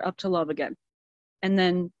his heart up to love again. And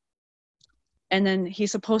then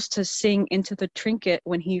he's supposed to sing into the trinket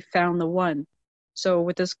when he found the one. So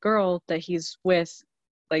with this girl that he's with,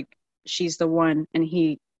 like, she's the one, and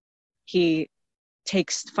he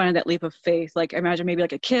takes finally that leap of faith. Like, imagine maybe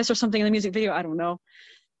like a kiss or something in the music video, I don't know.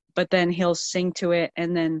 But then he'll sing to it,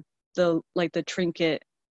 and then the trinket,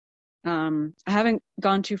 I haven't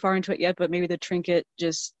gone too far into it yet, but maybe the trinket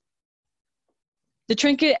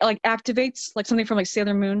like activates like something from like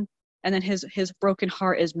Sailor Moon, and then his broken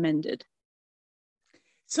heart is mended.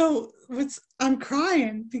 So I'm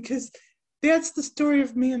crying because that's the story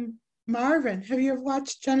of me and Marvin. Have you ever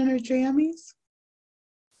watched Jen and Her Jammies?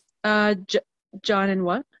 John and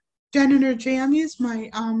what? Jen and Her Jammies, my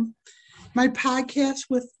podcast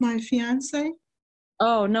with my fiance.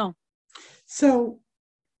 Oh, no. So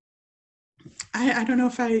I don't know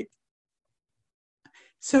if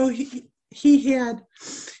so he had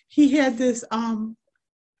this I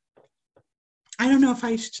don't know if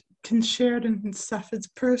I can share it and stuff. It's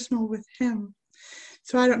personal with him,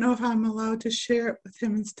 so I don't know if I'm allowed to share it with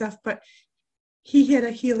him and stuff. But he had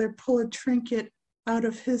a healer pull a trinket out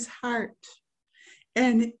of his heart,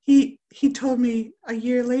 and he told me a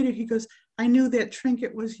year later, he goes, I knew that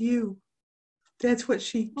trinket was you. That's what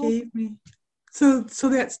she gave me. So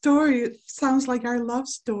that story, it sounds like our love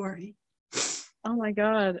story. Oh my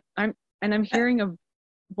God. I'm hearing a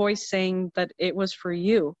voice saying that it was for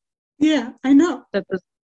you. Yeah, I know. That the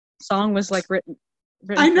song was like written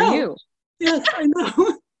I know. for you. Yes, I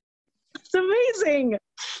know. It's amazing.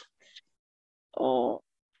 Oh.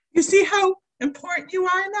 You see how important you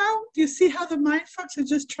are now? Do you see how the mindfucks are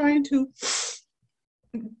just trying to...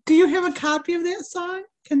 Do you have a copy of that song?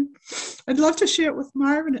 I'd love to share it with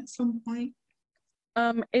Marvin at some point.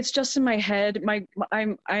 It's just in my head.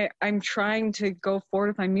 I'm trying to go forward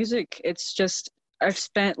with my music. It's just I've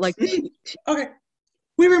spent like okay.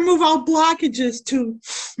 We remove all blockages to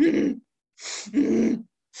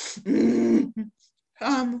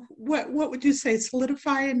what would you say?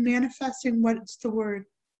 Solidify and manifesting, what's the word?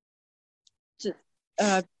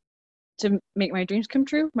 To make my dreams come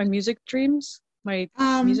true, my music dreams, my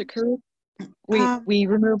music career. We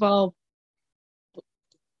remove all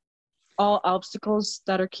obstacles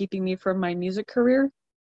that are keeping me from my music career.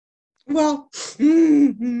 Well,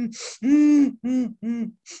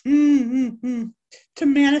 to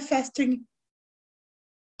manifesting,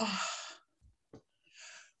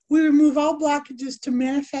 we remove all blockages to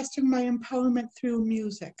manifesting my empowerment through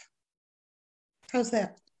music. How's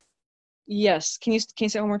that? Yes. Can you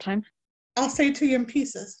say it one more time? I'll say it to you in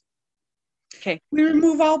pieces. Okay. We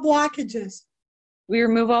remove all blockages. We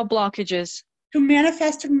remove all blockages. To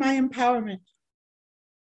manifesting my empowerment.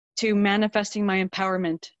 To manifesting my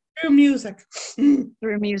empowerment. Through music.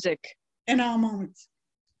 Through music. In all moments.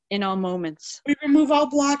 In all moments. We remove all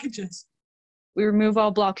blockages. We remove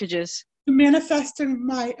all blockages. To manifesting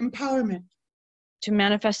my empowerment. To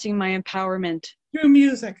manifesting my empowerment. Through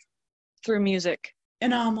music. Through music.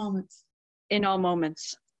 In all moments. In all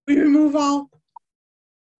moments. We remove all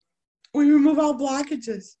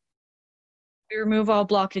blockages. We remove all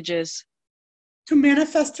blockages. To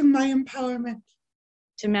manifesting my empowerment.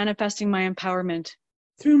 To manifesting my empowerment.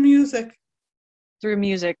 Through music. Through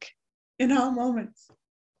music. In all moments.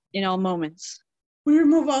 In all moments. We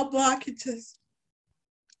remove all blockages.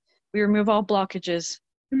 We remove all blockages.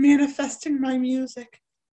 To manifesting my music.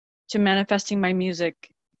 To manifesting my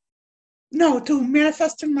music. No, to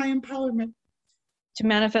manifesting my empowerment. To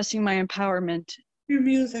manifesting my empowerment. Through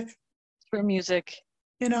music. Through music.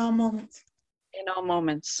 In all moments. In all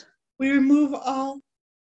moments. We remove all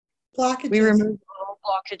blockages. We remove all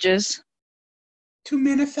blockages. To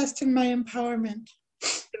manifesting my empowerment.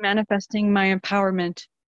 To manifesting my empowerment.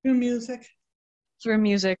 Through music. Through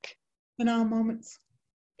music. In all moments.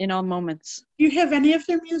 In all moments. Do you have any of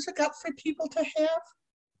their music up for people to have?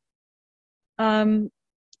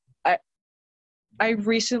 I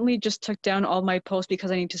recently just took down all my posts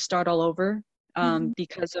because I need to start all over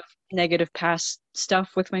because of negative past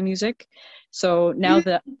stuff with my music. So now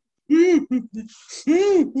that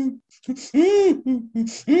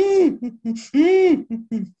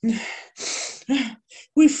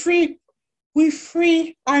we free We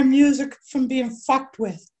free our music from being fucked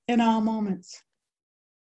with in all moments.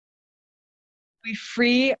 We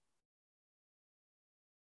free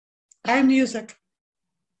Our music.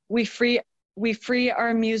 we free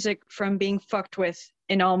our music from being fucked with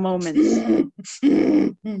in all moments.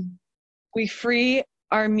 We free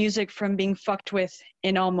our music from being fucked with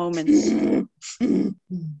in all moments.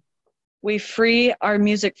 We free our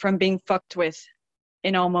music from being fucked with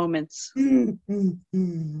in all moments.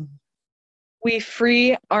 We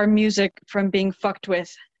free our music from being fucked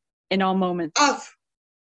with in all moments.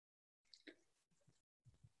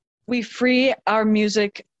 We free our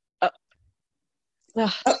music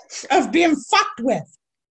Of being fucked with.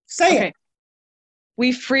 Say okay.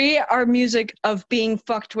 We free our music of being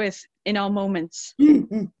fucked with in all moments.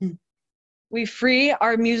 it. We free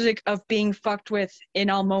our music of being fucked with in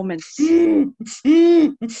all moments. Okay,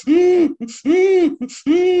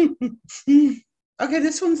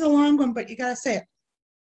 this one's a long one, but you gotta say it.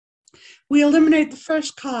 We eliminate the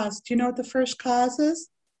first cause. Do you know what the first cause is?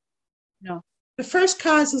 No. The first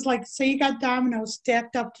cause is like, say you got dominoes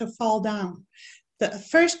stacked up to fall down. The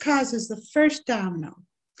first cause is the first domino.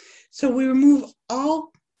 So we remove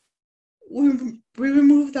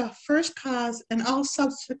the first cause and all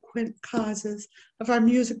subsequent causes of our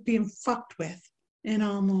music being fucked with in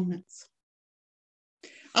all moments.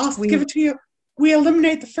 I'll give it to you. We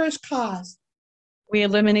eliminate the first cause. We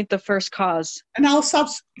eliminate the first cause. And all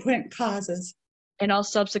subsequent causes. And all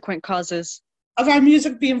subsequent causes. Of our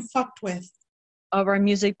music being fucked with. Of our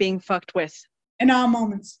music being fucked with. In all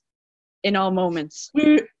moments. In all moments.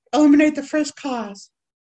 We eliminate the first cause.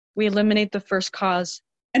 We eliminate the first cause.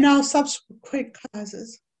 And all subsequent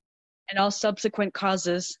causes. And all subsequent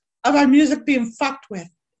causes. Of our music being fucked with.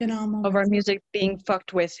 In all moments. Of our music being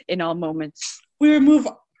fucked with in all moments.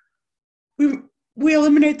 We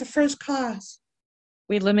eliminate the first cause.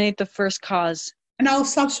 We eliminate the first cause. And all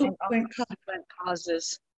subsequent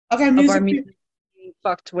causes. Of our music being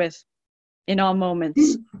fucked with in all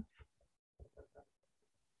moments.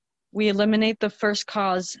 We eliminate the first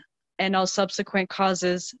cause and all subsequent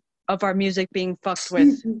causes of our music being fucked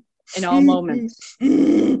with in all moments.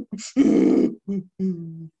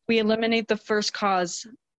 We eliminate the first cause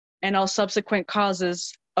and all subsequent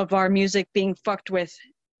causes of our music being fucked with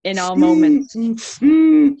in all moments.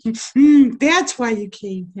 That's why you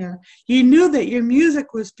came here. You knew that your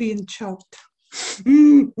music was being choked.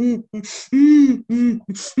 I went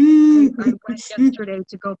yesterday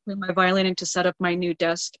to go play my violin and to set up my new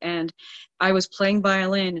desk, and I was playing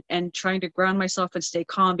violin and trying to ground myself and stay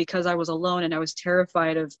calm because I was alone and I was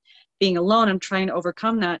terrified of being alone. I'm trying to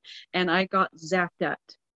overcome that, and I got zapped at.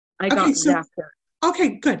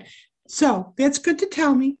 Okay, good. So that's good to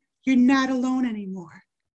tell me you're not alone anymore.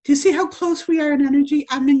 Do you see how close we are in energy?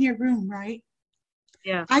 I'm in your room, right?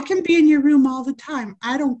 Yeah. I can be in your room all the time.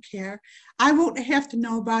 I don't care. I won't have to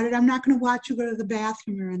know about it. I'm not going to watch you go to the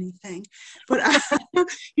bathroom or anything. But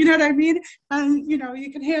you know what I mean? You know,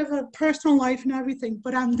 you can have a personal life and everything,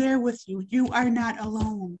 but I'm there with you. You are not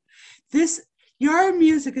alone. Your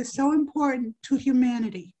music is so important to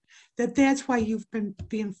humanity that's why you've been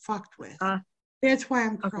being fucked with. That's why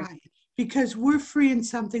I'm crying. Because we're freeing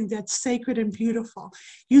something that's sacred and beautiful.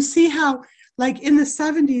 You see how, like in the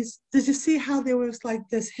 70s, did you see how there was like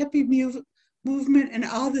this hippie movement and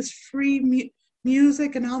all this free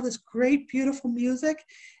music and all this great, beautiful music?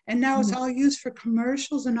 And now it's all used for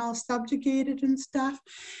commercials and all subjugated and stuff.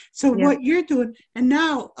 So what you're doing, and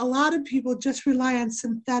now a lot of people just rely on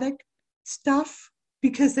synthetic stuff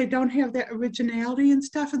because they don't have that originality and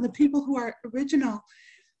stuff. And the people who are original,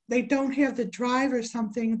 they don't have the drive or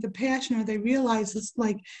something, the passion, or they realize it's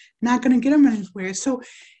like not going to get them anywhere. So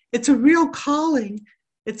it's a real calling.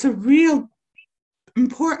 It's a real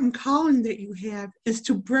important calling that you have, is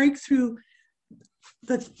to break through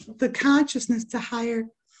the consciousness to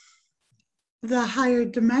the higher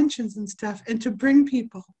dimensions and stuff, and to bring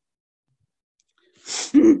people.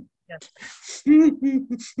 Want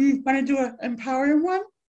to do an empowering one?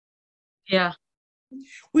 Yeah.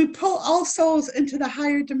 We pull all souls into the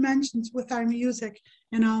higher dimensions with our music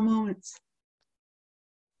in all moments.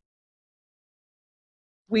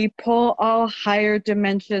 We pull all higher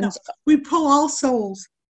dimensions. No, we pull all souls.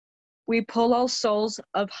 We pull all souls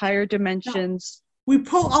of higher dimensions. No, we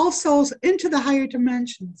pull all souls into the higher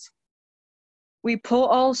dimensions. We pull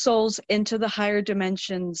all souls into the higher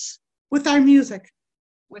dimensions. With our music.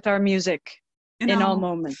 With our music in all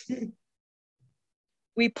moments.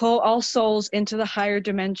 We pull all souls into the higher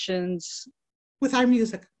dimensions. With our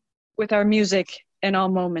music. With our music in all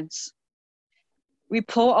moments. We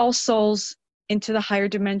pull all souls into the higher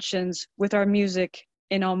dimensions with our music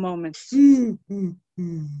in all moments.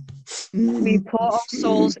 We pull all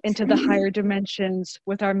souls into the higher dimensions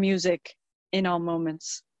with our music in all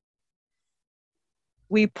moments.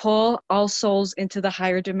 We pull all souls into the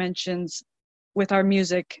higher dimensions with our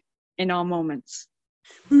music in all moments.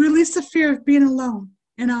 We release the fear of being alone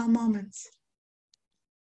in all moments.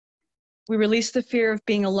 We release the fear of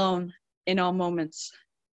being alone in all moments.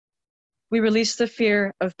 We release the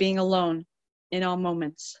fear of being alone in all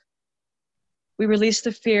moments. We release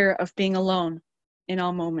the fear of being alone in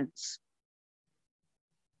all moments.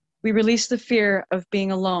 We release the fear of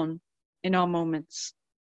being alone in all moments.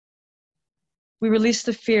 We release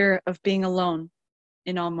the fear of being alone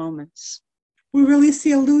in all moments. We release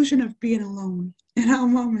the illusion of being alone in all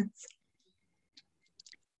moments.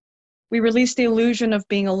 We release the illusion of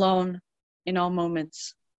being alone in all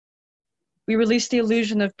moments. We release the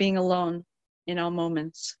illusion of being alone in all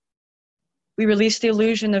moments. We release the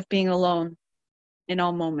illusion of being alone in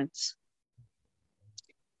all moments.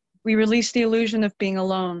 We release the illusion of being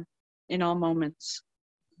alone in all moments.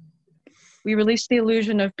 We release the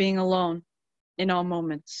illusion of being alone in all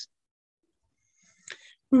moments.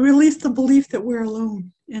 We release the belief that we're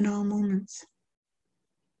alone in all moments.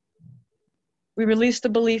 We release the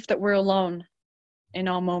belief that we're alone in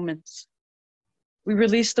all moments. We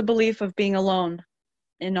release the belief of being alone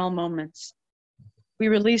in all moments. We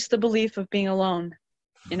release the belief of being alone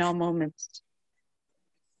in all moments.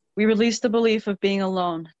 We release the belief of being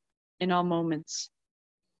alone in all moments.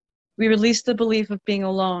 We release the belief of being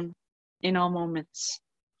alone in all moments.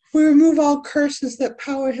 We remove all curses that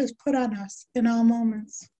power has put on us in all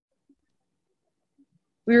moments.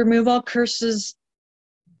 We remove all curses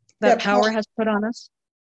that power has put on us.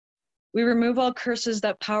 We remove all curses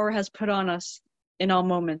that power has put on us in all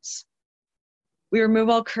moments. We remove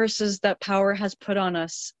all curses that power has put on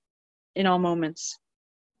us in all moments.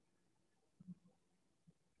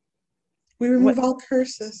 We remove all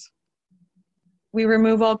curses We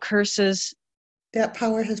remove all curses that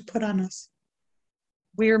power has put on us.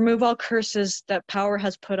 We remove all curses that power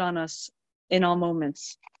has put on us in all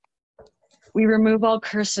moments. We remove all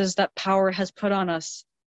curses that power has put on us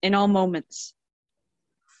in all moments.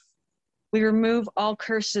 We remove all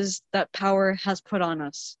curses that power has put on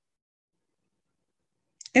us.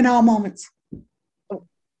 In all moments.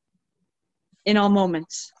 In all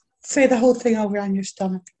moments. Say the whole thing over on your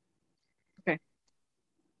stomach. Okay.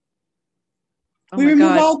 Oh we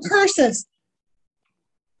remove all curses.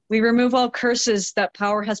 We remove all curses that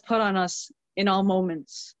power has put on us in all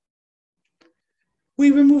moments.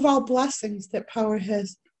 We remove all blessings that power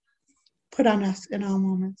has put on us in all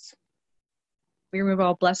moments. We remove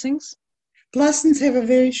all blessings? Blessings have a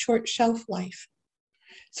very short shelf life.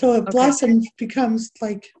 So a blessing becomes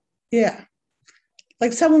like,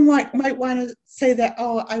 like someone might want to say that,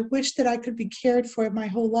 oh, I wish that I could be cared for my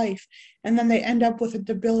whole life. And then they end up with a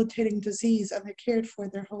debilitating disease and they're cared for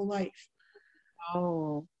their whole life.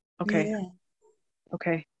 Oh, okay. Yeah.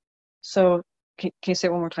 Okay. So can you say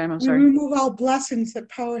it one more time? I'm sorry. We remove all blessings that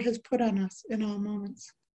power has put on us in all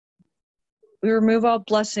moments. We remove all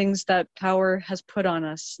blessings that power has put on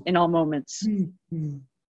us in all moments. Mm-hmm.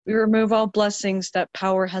 We remove all blessings that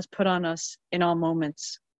power has put on us in all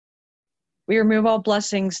moments. We remove all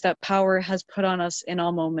blessings that power has put on us in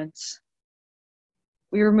all moments.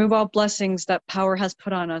 We remove all blessings that power has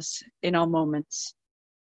put on us in all moments.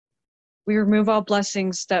 We remove all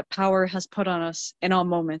blessings that power has put on us in all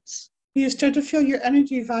moments. You start to feel your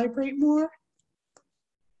energy vibrate more?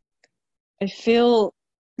 I feel...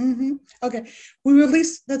 Mm-hmm. Okay. We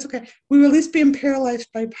release, that's okay. We release being paralyzed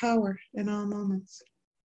by power in all moments.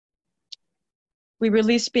 We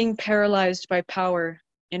release being paralyzed by power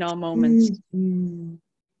in all moments. Mm-hmm.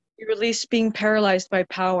 We release being paralyzed by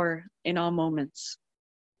power in all moments.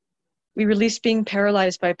 We release being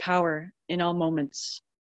paralyzed by power in all moments.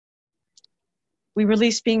 We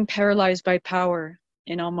release being paralyzed by power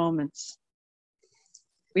in all moments.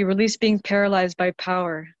 We release being paralyzed by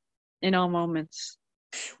power in all moments.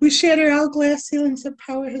 We shatter all glass ceilings that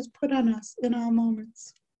power has put on us in all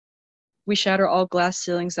moments. We shatter all glass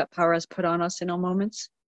ceilings that power has put on us in all moments.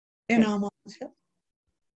 In all moments, yeah.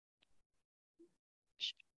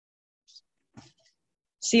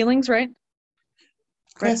 Ceilings, right?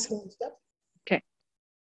 Glass ceilings, yeah. Okay.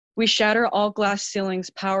 We shatter all glass ceilings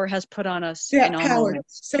power has put on us in all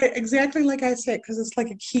moments. Say it exactly like I said, because it's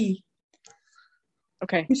like a key.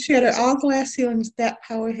 Okay. We shatter all glass ceilings that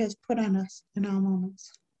power has put on us in all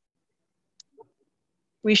moments.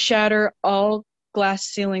 We shatter all glass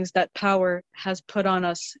ceilings that power has put on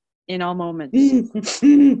us in all moments.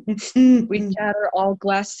 We shatter all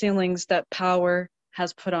glass ceilings that power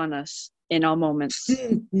has put on us in all moments.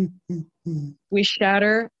 We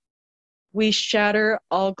shatter We shatter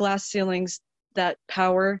all glass ceilings that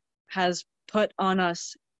power has put on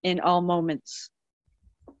us in all moments.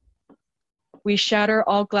 We shatter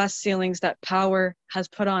all glass ceilings that power has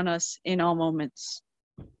put on us in all moments.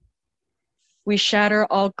 We shatter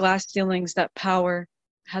all glass ceilings that power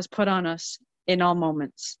has put on us in all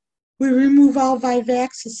moments. We remove all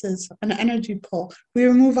vivaxes, an energy pull. We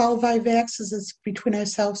remove all vivaxes between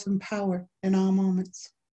ourselves and power in all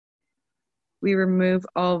moments. We remove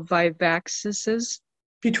all vivaxes.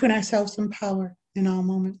 Between ourselves and power in all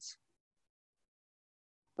moments.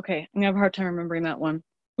 Okay, I'm gonna have a hard time remembering that one.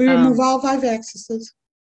 We remove all vivaxes.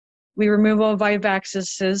 We remove all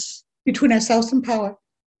vivaxes. Between ourselves and power.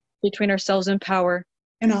 Between ourselves and power.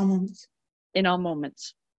 In all moments. In all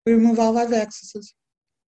moments. We remove all vivaxes.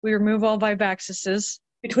 We remove all vivaxes.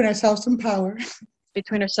 Between ourselves and power.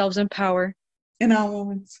 Between ourselves and power. In all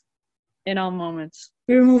moments. In all moments.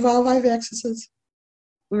 We remove all vivaxes.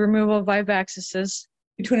 We remove all vivaxes.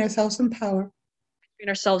 Between ourselves and power. Between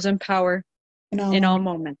ourselves and power. In all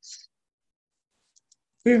moments.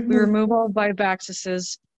 We remove all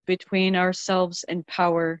vivaxes between ourselves and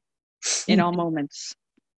power in all moments.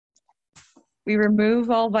 We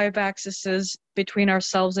remove all vivaxes between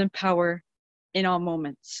ourselves and power in all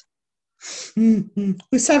moments. Mm-hmm.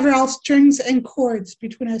 We sever all strings and cords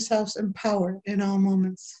between ourselves and power in all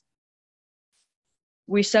moments.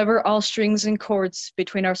 We sever all strings and cords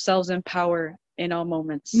between ourselves and power in all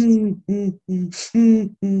moments. Mm-hmm.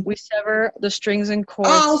 Mm-hmm. We sever the strings and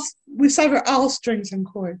cords. We sever all strings and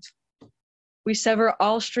cords. We sever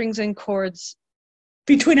all strings and cords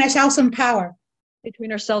between ourselves and power.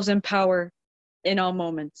 Between ourselves and power in all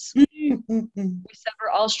moments. Mm-hmm. We sever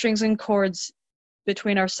all strings and cords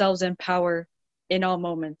between ourselves and power in all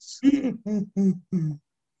moments. Mm-hmm.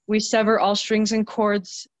 We sever all strings and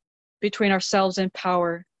cords between ourselves and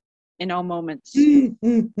power in all moments.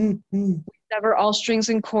 Mm-hmm. We sever all strings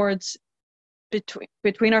and cords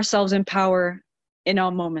between ourselves and power in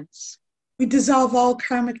all moments. We dissolve all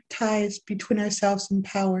karmic ties between ourselves and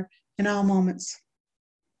power in all moments.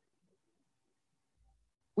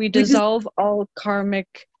 We dissolve all karmic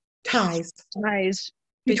ties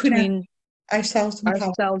between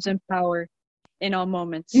ourselves and power in all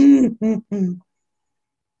moments. Mm-hmm.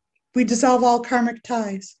 We dissolve all karmic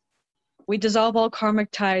ties. We dissolve all karmic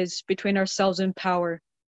ties between ourselves and power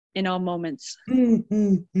in all moments.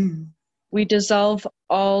 Mm-hmm. We dissolve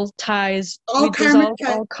all ties. All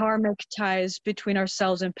karmic ties between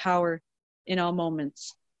ourselves and power in all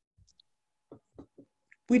moments.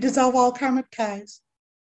 We dissolve all karmic ties.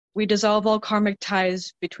 We dissolve all karmic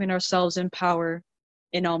ties between ourselves and power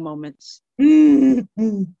in all moments.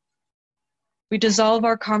 Mm-hmm. We dissolve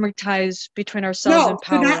our karmic ties between ourselves and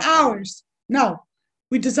power. No, they're not ours. No,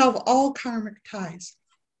 we dissolve all karmic ties.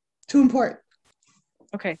 Too important.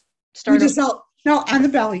 Okay, on the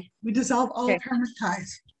belly. We dissolve all karmic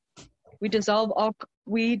ties. We dissolve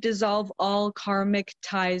all karmic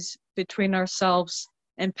ties between ourselves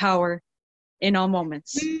and power in all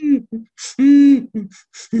moments. Mm-hmm.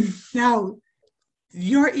 Now,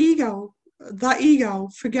 your ego, the ego,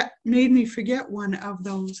 made me forget one of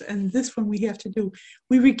those, and this one we have to do.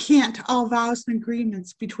 We recant all vows and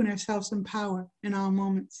agreements between ourselves and power in all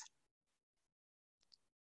moments.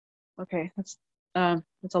 Okay, that's a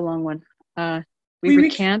long one. We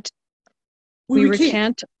recant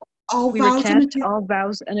all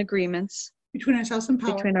vows and agreements between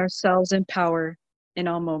ourselves and power in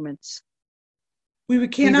all moments. We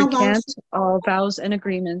recant all vows and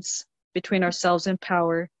agreements between ourselves and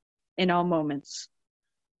power in all moments.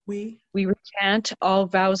 We recant all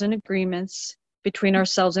vows and agreements between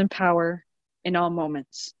ourselves and power in all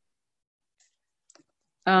moments.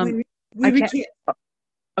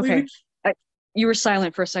 You were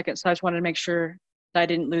silent for a second, so I just wanted to make sure that I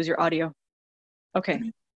didn't lose your audio.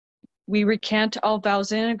 Okay. We recant all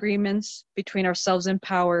vows and agreements between ourselves and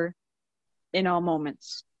power in all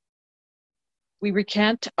moments. We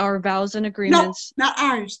recant our vows and agreements. No, not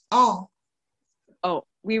ours, all. Oh,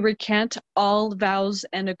 we recant all vows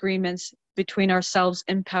and agreements between ourselves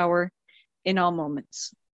and power in all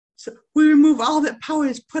moments. So we remove all that power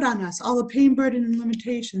is put on us, all the pain, burden, and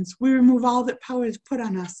limitations. We remove all that power is put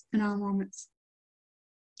on us in all moments.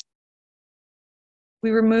 We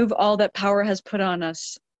remove all that power has put on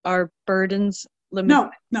us, our burdens,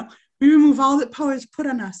 limitations. No. We remove all that power is put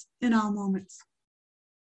on us in all moments.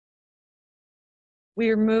 We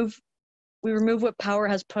remove what power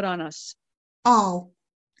has put on us. All.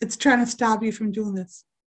 It's trying to stop you from doing this.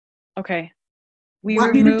 Okay.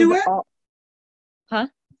 Want me to do it? Huh?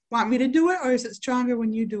 Want me to do it, or is it stronger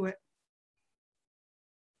when you do it?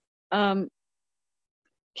 Can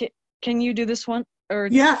you do this one? or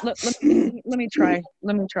Yeah. let me try.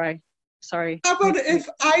 Let me try. Sorry. How about if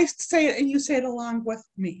I say it and you say it along with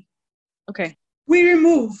me? Okay. We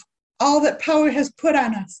remove all that power has put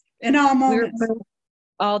on us in all We moments. remove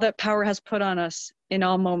all that power has put on us in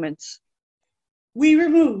all moments. We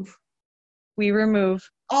remove We remove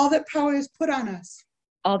all that power has put on us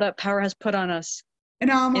all that power has put on us in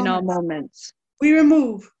all in all moments. moments. We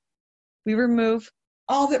remove We remove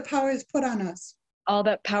all that power has put on us all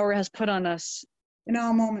that power has put on us in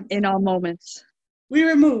all moments. in all moments. We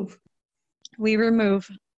remove We remove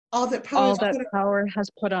all that power all has that put power has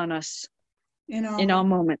put on us in all in all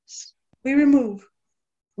moments. moments. We remove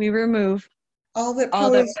We remove all that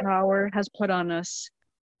all power that power has put on us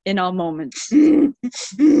in all moments. So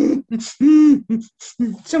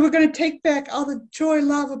we're going to take back all the joy,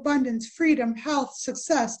 love, abundance, freedom, health,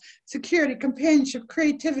 success, security, companionship,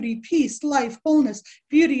 creativity, peace, life, wholeness,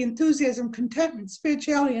 beauty, enthusiasm, contentment,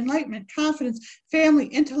 spirituality, enlightenment, confidence, family,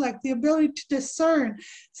 intellect, the ability to discern,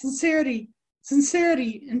 sincerity,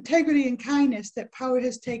 integrity, and kindness that power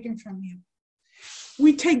has taken from you.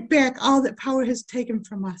 We take back all that power has taken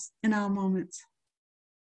from us in all moments.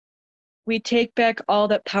 We take back all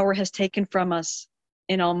that power has taken from us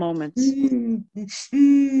in all moments. We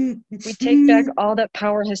take back all that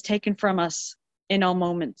power has taken from us in all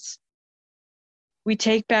moments. We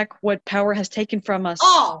take back what power has taken from us.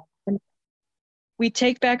 All. We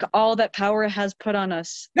take back all that power has put on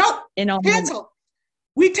us No, in all moments. cancel.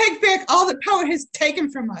 We take back all that power has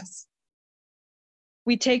taken from us.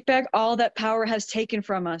 We take back all that power has taken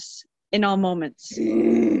from us in all moments.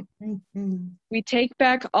 We take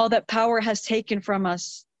back all that power has taken from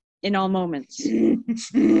us in all moments. We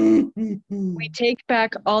take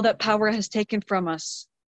back all that power has taken from us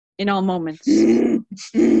in all moments.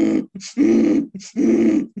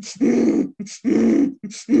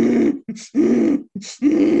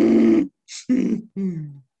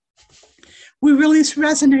 We release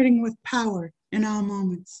resonating with power in all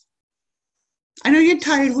moments. I know you're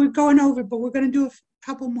tired, we're going over, but we're going to do a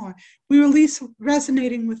couple more. We release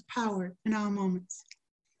resonating with power in all moments.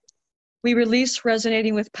 We release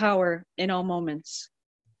resonating with power in all moments.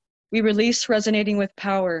 We release resonating with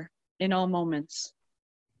power in all moments.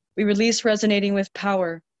 We release resonating with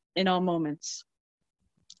power in all moments.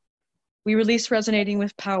 We release resonating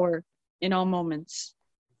with power in all moments.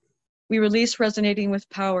 We release resonating with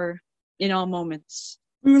power in all moments.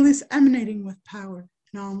 We release emanating with power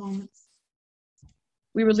in all moments.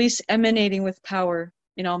 We release emanating with power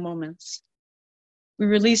in all moments. We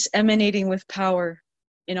release emanating with power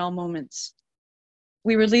in all moments.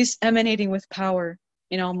 We release emanating with power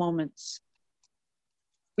in all moments.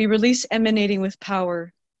 We release emanating with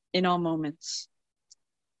power in all moments.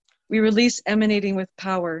 We release emanating with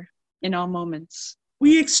power in all moments.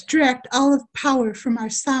 We extract all of power from our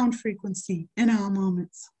sound frequency in all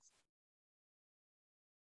moments.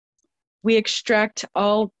 We extract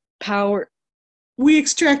all power. We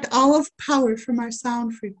extract all of power from our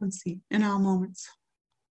sound frequency in all moments.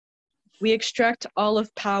 We extract all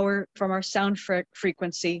of power from our sound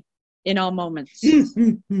frequency in all moments. We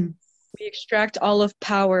We extract all of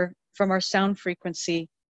power from our sound frequency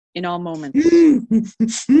in all moments.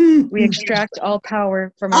 We extract all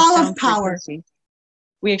power from our All of sound power. frequency.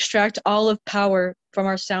 We extract all of power from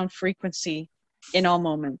our sound frequency in all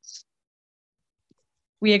moments.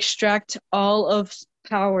 We extract all of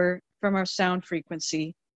power from our sound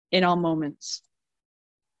frequency in all moments.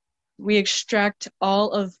 We extract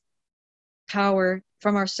all of power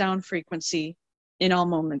from our sound frequency in all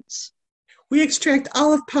moments. We extract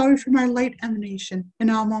all of power from our light emanation in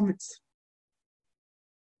all moments.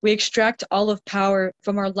 We extract all of power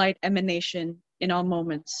from our light emanation in all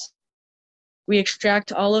moments. We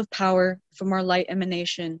extract all of power from our light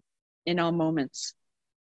emanation in all moments.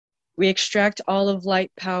 We extract all of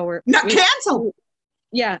light power. No, cancel.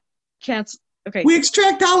 Yeah, cancel. Okay. We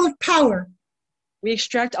extract all of power. We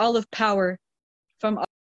extract all of power from.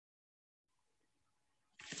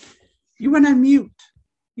 You went on mute.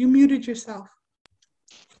 You muted yourself.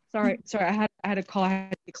 Sorry. I had a call. I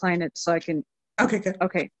had to decline it so I can. Okay, good.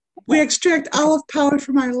 Okay. We extract all of power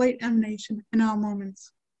from our light emanation in all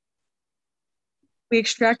moments. We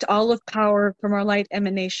extract all of power from our light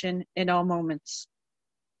emanation in all moments.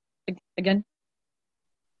 Again?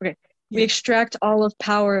 Okay. We Yeah. extract all of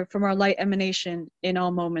power from our light emanation in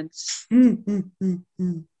all moments.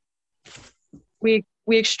 We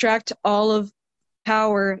extract all of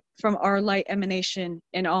power from our light emanation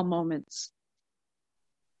in all moments.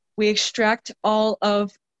 We extract all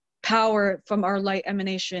of power from our light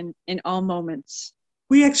emanation in all moments.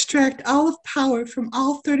 We extract all of power from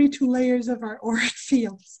all 32 layers of our auric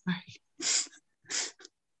field. Sorry.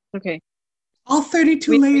 Okay. All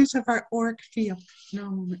 32 We- layers of our auric field in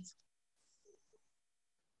all moments.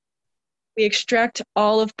 We extract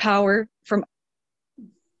all of power from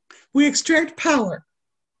We extract power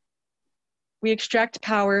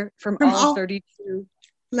from from all all 32.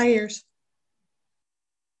 layers.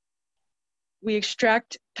 We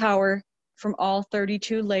extract power from all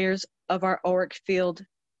 32 layers of our auric field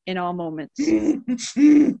in all moments.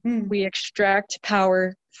 We extract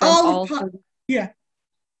power from all. Yeah,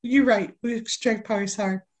 you're right. We extract power.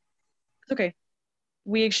 Sorry. Okay.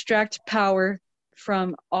 We extract power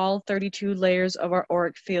from all 32 layers of our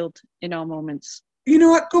auric field in all moments. You know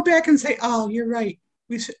what? Go back and say, "Oh, you're right.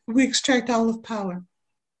 We extract all of power."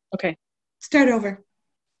 Okay. Start over.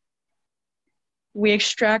 We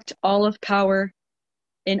extract all of power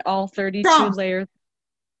in all 32 From. layers.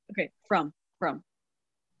 Okay, from.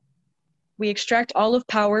 We extract all of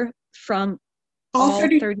power from All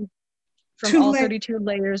 32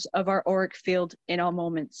 layers of our auric field in all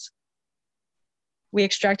moments. We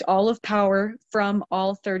extract all of power from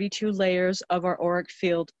all 32 layers of our auric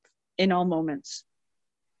field in all moments.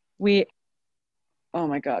 Oh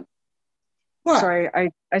my God. What? Sorry,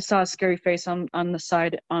 I saw a scary face on the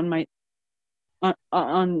side on my,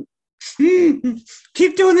 on.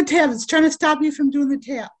 Keep doing the tap. It's trying to stop you from doing the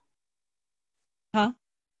tap. Huh?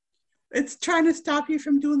 It's trying to stop you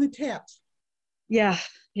from doing the taps. Yeah,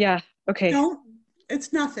 okay. Don't.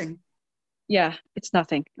 It's nothing. Yeah, it's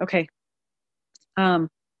nothing. Okay.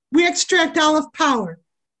 We extract all of power.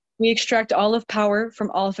 We extract all of power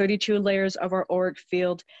from all 32 layers of our auric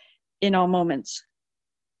field in all moments.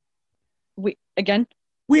 We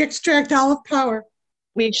extract all of power.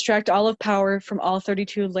 We extract all of power from all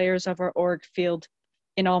 32 layers of our auric field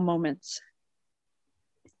in all moments.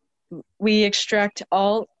 We extract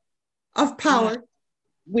all of power.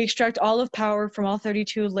 We extract all of power from all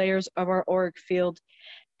 32 layers of our auric field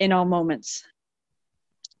in all moments.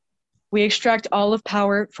 We extract all of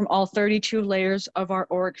power from all 32 layers of our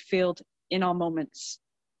auric field in all moments.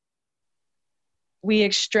 We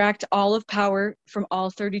extract all of power from all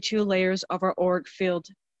 32 layers of our auric field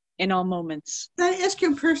in all moments. Can I ask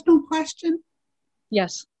you a personal question?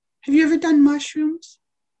 Yes. Have you ever done mushrooms?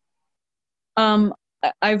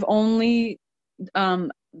 I've only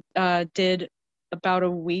did about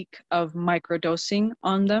a week of microdosing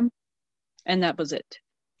on them, and that was it.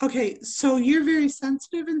 Okay, so you're very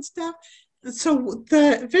sensitive and stuff. So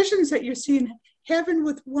the visions that you're seeing happened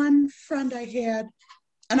with one friend I had,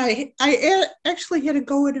 and I actually had to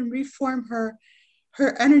go in and reform her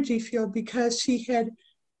energy field because she had,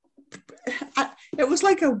 it was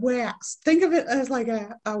like a wax. Think of it as like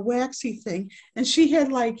a waxy thing, and she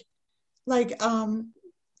had like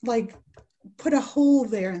put a hole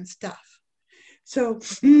there and stuff. So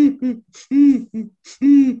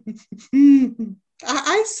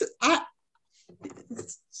I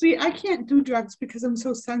see, I can't do drugs because I'm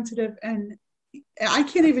so sensitive, and I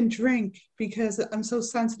can't even drink because I'm so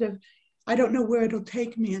sensitive. I don't know where it'll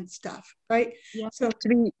take me and stuff, right? Yeah. So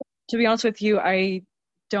to be honest with you, I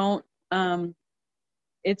don't,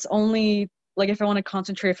 it's only like if I want to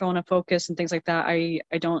concentrate, if I want to focus and things like that, I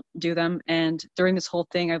don't do them. And during this whole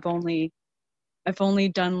thing, I've only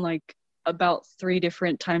done like about 3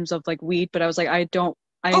 different times of like weed, but I was like, I don't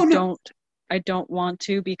want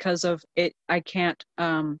to because of it. I can't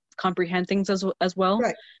comprehend things as well.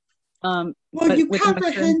 Right. Well, you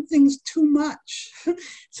comprehend things too much.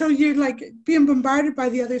 So you're like being bombarded by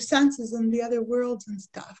the other senses and the other worlds and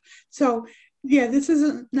stuff. So yeah, this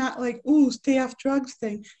isn't not like, ooh, stay off drugs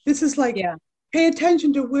thing. This is like, pay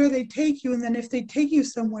attention to where they take you. And then if they take you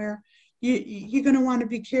somewhere, you're going to want to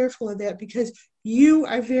be careful of that because you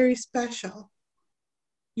are very special.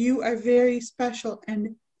 You are very special,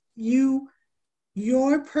 and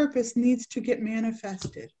your purpose needs to get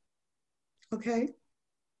manifested. Okay?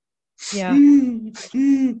 Yeah.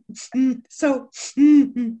 So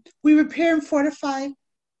we repair and fortify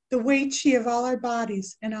the Wei Qi of all our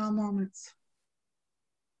bodies in all moments.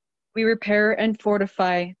 We repair and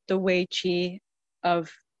fortify the Wei Qi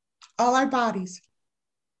of all our bodies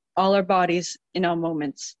in all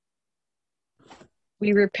moments.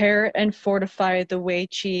 We repair and fortify the Wei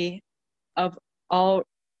Qi of all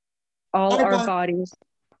our bodies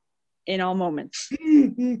in all moments.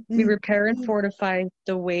 We repair and fortify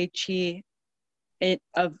the Wei Qi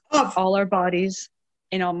of all our bodies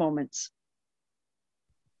in all moments.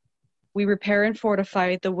 We repair and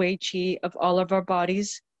fortify the Wei Qi of all of our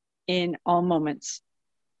bodies in all moments.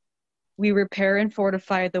 We repair and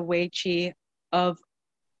fortify the Wei Qi of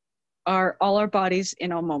all our bodies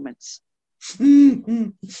in all moments.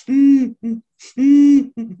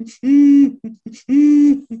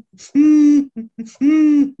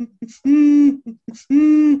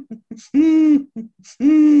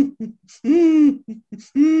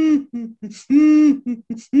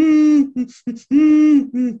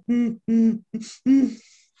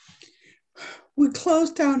 We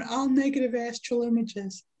close down all negative astral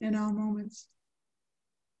images in all moments.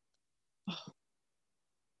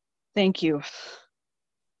 Thank you.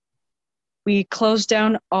 We close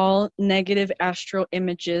down all negative astral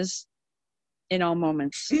images in all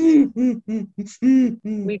moments.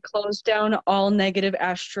 We close down all negative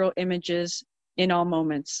astral images in all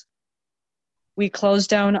moments. We close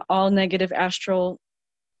down all negative astral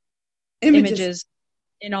images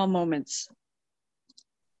in all moments.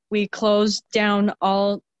 We close down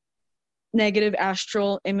all negative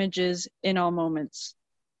astral images in all moments.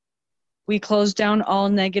 We close down all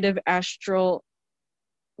negative astral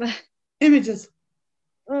images.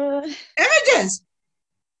 Images.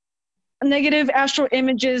 Negative astral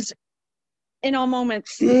images in all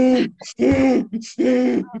moments. I'm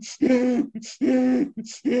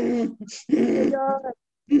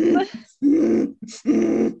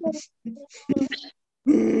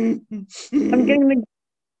getting the.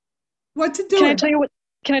 What to do? Can I tell you what?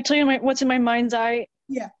 Can I tell you what's in my mind's eye?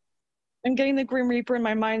 Yeah. I'm getting the Grim Reaper in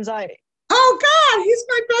my mind's eye. Oh God, he's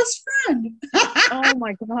my best friend. Oh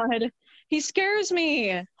my God, he scares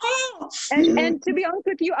me. Oh. And to be honest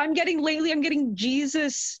with you, I'm getting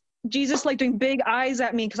Jesus like doing big eyes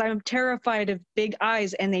at me because I'm terrified of big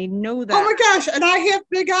eyes, and they know that. Oh my gosh, and I have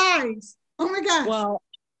big eyes. Oh my gosh. Well,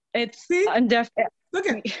 it's Look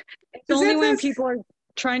at it's only when people are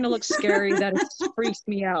trying to look scary that it freaks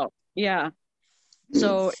me out. Yeah.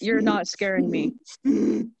 So you're not scaring me. But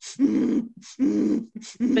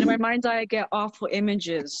in my mind's eye, I get awful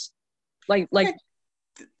images. Like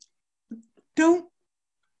don't.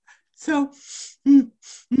 So we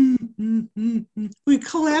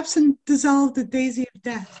collapse and dissolve the daisy of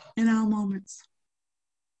death in all moments.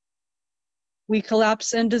 We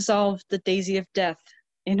collapse and dissolve the daisy of death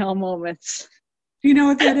in all moments. Do you know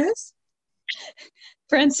what that is?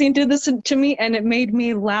 Francine did this to me, and it made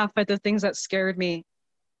me laugh at the things that scared me.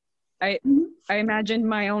 I imagined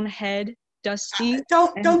my own head, dusty.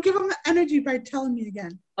 Don't give them energy by telling me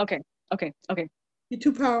again. Okay. You're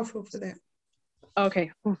too powerful for that.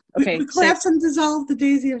 Okay. We collapse and dissolve the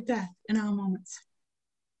daisy of death in all moments.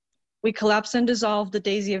 We collapse and dissolve the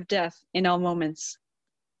daisy of death in all moments.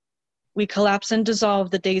 We collapse and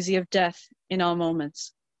dissolve the daisy of death in all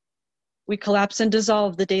moments. We collapse and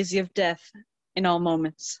dissolve the daisy of death in all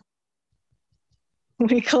moments.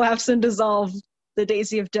 We collapse and dissolve the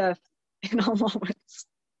daisy of death in all moments.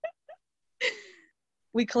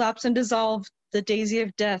 We collapse and dissolve the daisy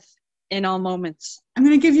of death in all moments. I'm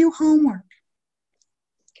going to give you homework.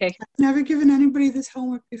 Okay. I've never given anybody this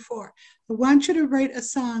homework before. I want you to write a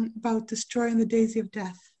song about destroying the daisy of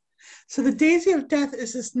death. So the daisy of death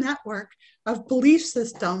is this network of belief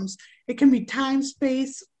systems. It can be time,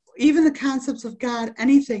 space, even the concepts of God,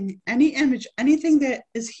 anything, any image, anything that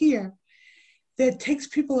is here that takes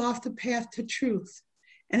people off the path to truth.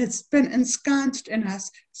 And it's been ensconced in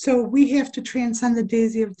us. So we have to transcend the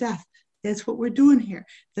daisy of death. That's what we're doing here.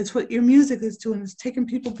 That's what your music is doing, is taking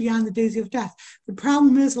people beyond the daisy of death. The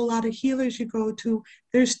problem is a lot of healers you go to,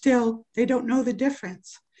 they don't know the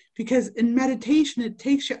difference. Because in meditation, it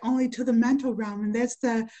takes you only to the mental realm, and that's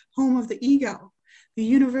the home of the ego. The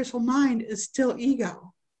universal mind is still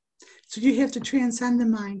ego. So you have to transcend the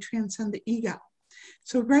mind, transcend the ego.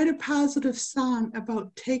 So write a positive song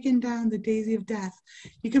about taking down the daisy of death.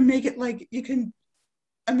 You can make it like, you can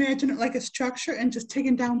imagine it like a structure and just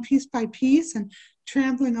taking down piece by piece and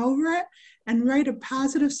trampling over it, and write a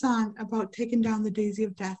positive song about taking down the daisy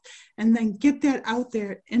of death, and then get that out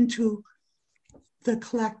there into the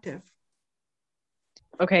collective.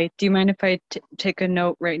 Okay. Do you mind if I take a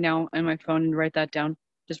note right now on my phone and write that down?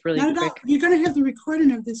 Just really quick. You're going to have the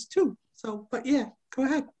recording of this too. So, but yeah, go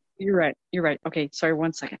ahead. You're right. Okay. Sorry.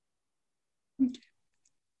 1 second. Okay.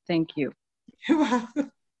 Thank you. You're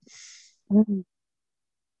welcome.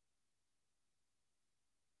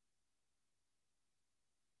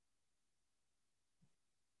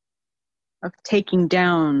 Of taking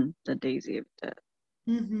down the daisy of death.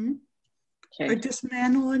 Mm-hmm. Okay. Or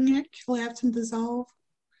dismantling it, collapse and dissolve.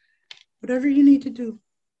 Whatever you need to do.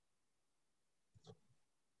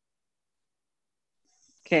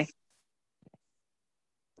 Okay.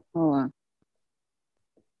 Hold on.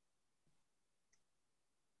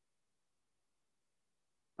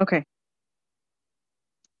 Okay.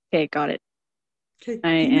 Okay, got it. Okay.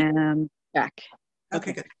 I am back.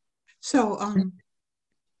 Okay, good. So,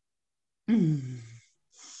 Mm.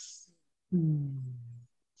 Mm.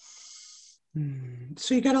 Mm.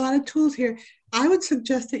 So you got a lot of tools here. I would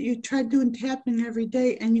suggest that you try doing tapping every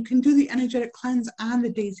day, and you can do the energetic cleanse on the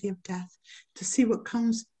Daisy of Death to see what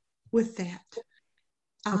comes with that.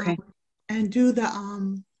 Okay. And do the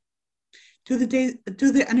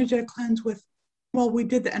energetic cleanse with. Well, we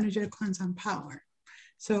did the energetic cleanse on power.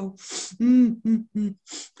 So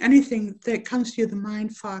anything that comes to you, the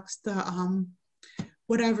mind fox, the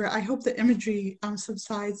whatever. I hope the imagery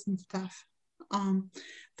subsides and stuff. Do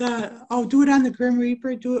it on the Grim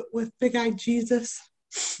Reaper. Do it with Big Eye Jesus.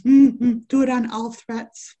 Do it on all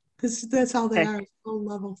threats, because that's all they are, low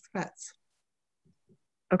level threats.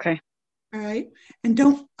 Okay. All right, and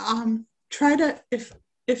don't try to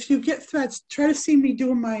if you get threats, try to see me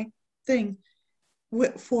doing my thing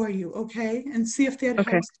for you, okay, and see if that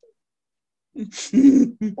helps.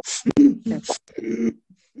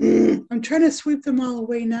 I'm trying to sweep them all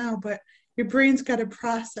away now, but your brain's got to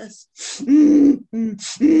process. We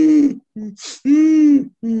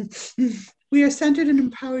are centered and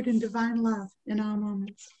empowered in divine love in all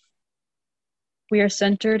moments. We are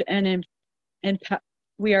centered and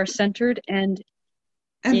we are centered and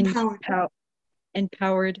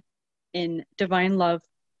empowered in divine love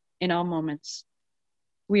in all moments.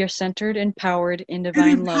 We are centered and empowered in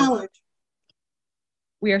divine love.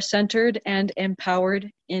 We are centered and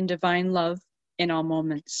empowered in divine love in all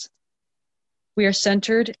moments. We are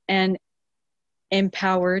centered and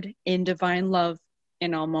empowered in divine love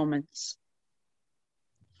in all moments.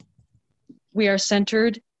 We are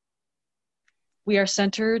centered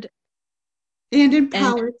and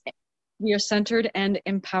empowered. We are centered and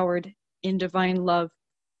empowered in divine love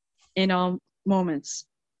in all moments.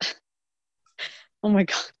 Oh my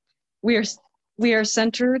God. We are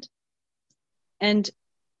centered and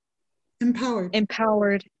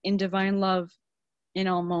empowered in divine love in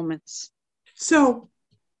all moments. So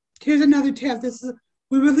here's another tab.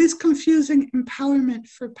 We release confusing empowerment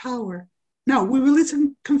for power. No, we release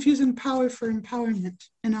confusing power for empowerment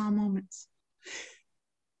in all moments.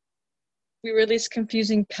 We release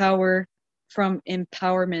confusing power from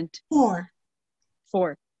empowerment. Four.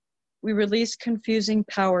 We release confusing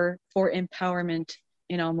power for empowerment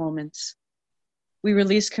in all moments. We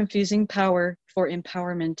release confusing power for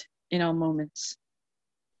empowerment in all moments.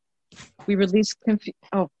 We release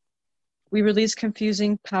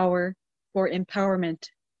confusing power for empowerment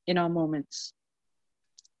in all moments.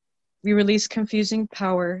 We release confusing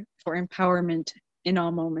power for empowerment in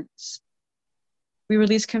all moments. We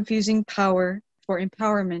release confusing power for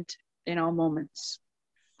empowerment in all moments.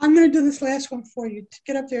 I'm going to do this last one for you to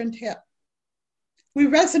get up there and tap. We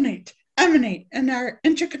resonate, emanate, and are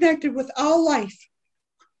interconnected with all life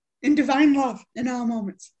in divine love in all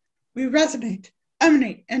moments. We resonate,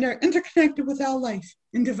 emanate, and are interconnected with all life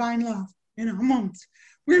in divine love in all moments.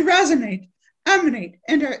 We resonate, emanate,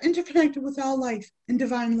 and are interconnected with all life in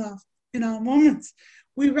divine love in all moments.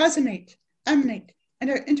 We resonate, emanate, and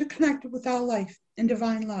are interconnected with all life in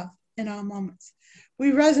divine love in all moments.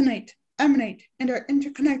 We resonate, emanate, and are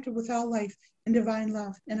interconnected with all life in divine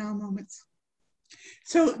love in all moments.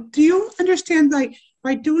 So do you understand, like,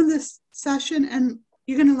 by doing this session, and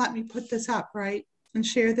you're going to let me put this up, right, and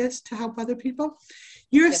share this to help other people?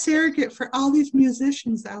 You're a surrogate for all these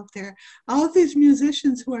musicians out there, all of these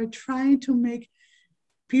musicians who are trying to make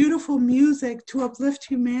beautiful music to uplift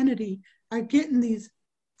humanity are getting these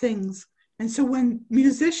things. And so when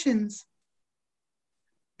musicians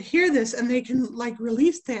hear this and they can, like,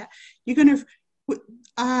 release that, you're going to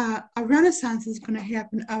a renaissance is going to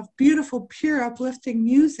happen of beautiful, pure, uplifting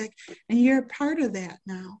music, and you're a part of that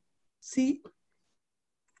now. See?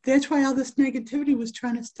 That's why all this negativity was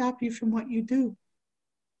trying to stop you from what you do.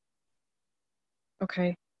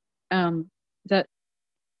 Okay. That's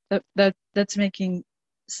making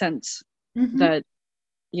sense. Mm-hmm. That,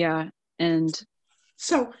 yeah. And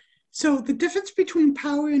so the difference between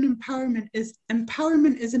power and empowerment is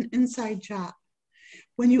an inside job.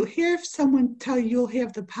 When you hear someone tell you you'll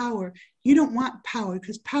have the power, you don't want power,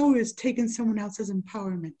 because power is taking someone else's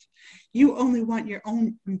empowerment. You only want your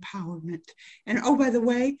own empowerment. And oh, by the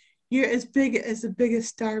way, you're as big as the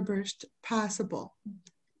biggest starburst possible,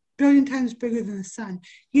 billion times bigger than the sun.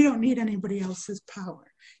 You don't need anybody else's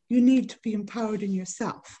power. You need to be empowered in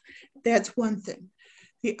yourself. That's one thing.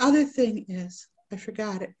 The other thing is, I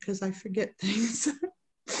forgot it because I forget things.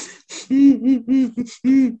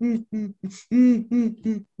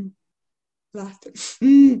 Lost it.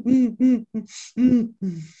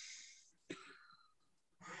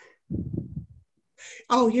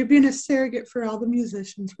 Oh, you're being a surrogate for all the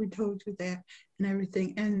musicians. We told you that and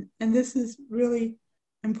everything. And this is really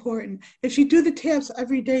important. If you do the taps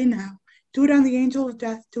every day now, Do it on the angel of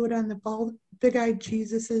death, do it on the bald, big-eyed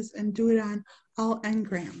Jesuses, and do it on all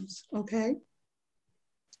engrams, okay?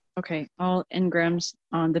 Okay, all engrams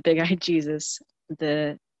on the big-eyed Jesus,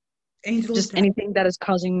 the Angel of just death. anything that is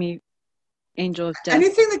causing me angel of death.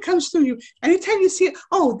 Anything that comes through you, anytime you see it,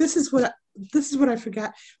 oh, this is what I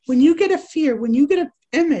forgot. When you get a fear, when you get an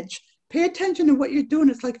image, pay attention to what you're doing.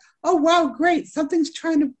 It's like, oh wow, great, something's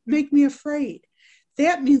trying to make me afraid.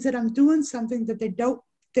 That means that I'm doing something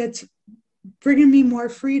that's bringing me more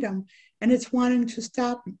freedom, and it's wanting to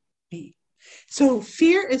stop me. So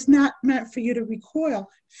fear is not meant for you to recoil.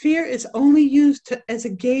 Fear is only used as a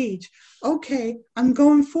gauge. Okay, I'm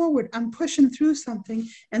going forward. I'm pushing through something,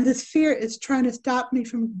 and this fear is trying to stop me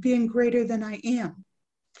from being greater than I am.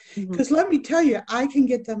 Because let me tell you, I can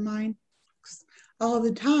get the mind all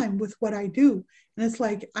the time with what I do. And it's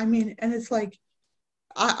like,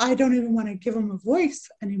 I don't even want to give them a voice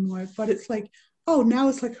anymore, but it's like, oh, now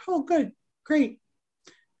it's like, oh, good, great.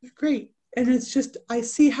 And it's just, I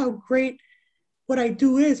see how great what I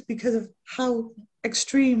do is because of how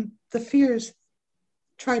extreme the fears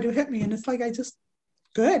try to hit me. And it's like,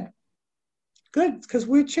 good, because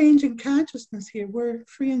we're changing consciousness here. We're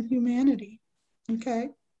freeing humanity. Okay.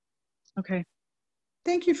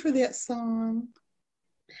 Thank you for that song.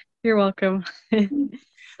 You're welcome. Thank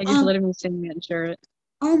you for letting me sing it and share it.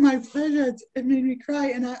 Oh, my pleasure. It made me cry,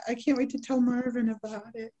 and I can't wait to tell Marvin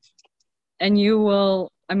about it. And you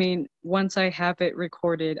will, once I have it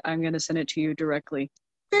recorded, I'm going to send it to you directly.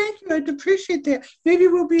 Thank you. I'd appreciate that. Maybe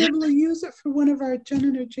we'll be able to use it for one of our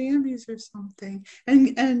Gender Jammies or something,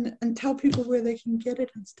 and tell people where they can get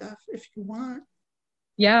it and stuff if you want.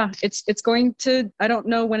 Yeah, it's going to, I don't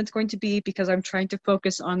know when it's going to be because I'm trying to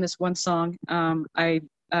focus on this one song. I'm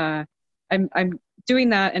doing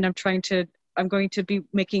that, and I'm going to be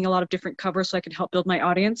making a lot of different covers so I can help build my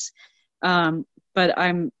audience. But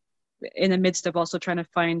I'm in the midst of also trying to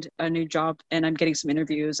find a new job, and I'm getting some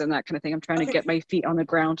interviews and that kind of thing. I'm trying to get my feet on the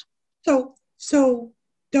ground. So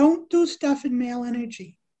don't do stuff in male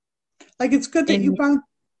energy. Like, it's good that you bounce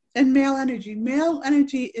in male energy. Male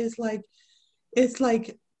energy is like, it's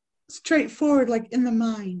like straightforward, like in the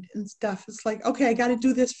mind and stuff. It's like, okay, I got to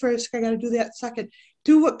do this first. I got to do that second.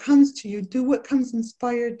 Do what comes to you. Do what comes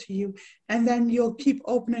inspired to you. And then you'll keep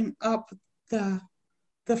opening up the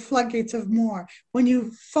floodgates of more. When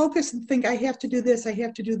you focus and think, I have to do this, I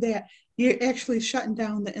have to do that, you're actually shutting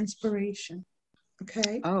down the inspiration.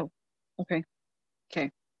 Okay? Oh, okay.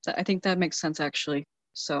 I think that makes sense, actually.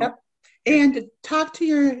 So. Yep. And talk to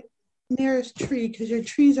your nearest tree, because your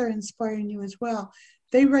trees are inspiring you as well.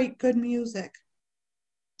 They write good music.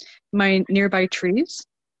 My nearby trees?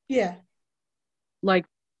 Yeah. Like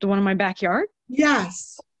the one in my backyard?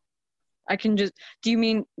 Yes. I can just,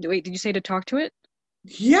 wait, did you say to talk to it?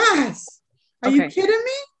 Yes. Are you kidding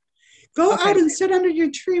me? Go out and sit under your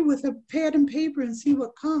tree with a pad and paper and see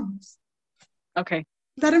what comes. Okay.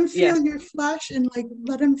 Let him feel your flesh, and like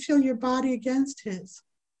let him feel your body against his.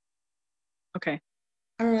 Okay.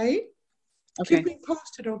 All right. Okay. Keep me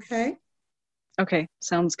posted, okay? Okay.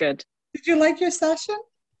 Sounds good. Did you like your session?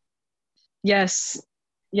 Yes,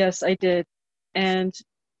 I did. And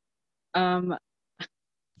I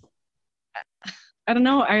don't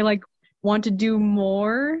know, I want to do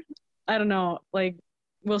more. I don't know,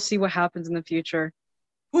 we'll see what happens in the future.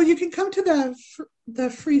 Well, you can come to the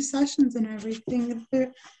free sessions and everything.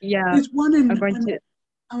 There's one in an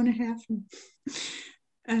hour and a half,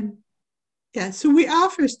 and yeah, so we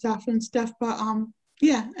offer stuff, but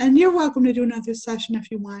yeah, and you're welcome to do another session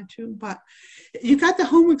if you want to, but you got the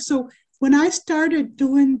homework. So when I started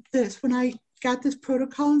doing this, when I got this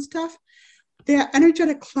protocol and stuff, the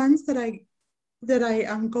energetic cleanse that I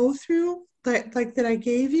go through, that I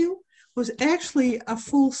gave you, was actually a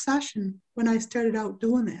full session when I started out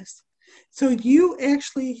doing this. So you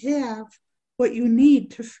actually have what you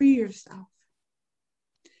need to free yourself.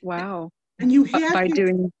 Wow. And you have by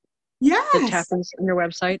doing the tappings on your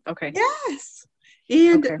website? Okay. Yes.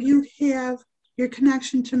 And you have your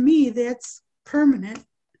connection to me that's permanent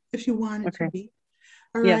if you want it to be.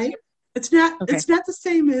 All right. It's not the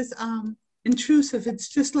same as intrusive. It's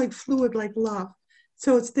just like fluid, like love.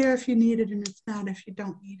 So it's there if you need it, and it's not if you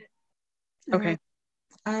don't need it.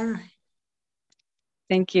 All right.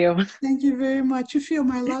 Thank you. Thank you very much. You feel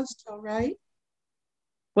my love still, right?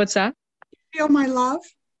 What's that? You feel my love?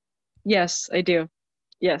 Yes, I do.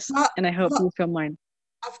 Yes. And I hope you feel mine.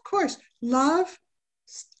 Of course. Love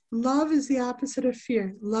is the opposite of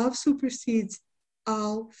fear. Love supersedes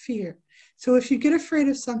all fear. So if you get afraid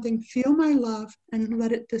of something, feel my love and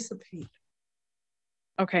let it dissipate.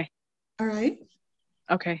 Okay. All right?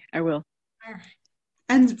 Okay, I will. All right.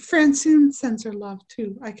 And Francine sends her love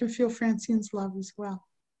too. I can feel Francine's love as well.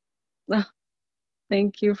 Oh,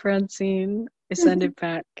 thank you, Francine. I send it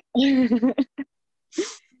back. All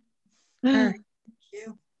right. Thank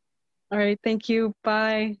you. All right, thank you.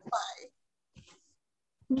 Bye.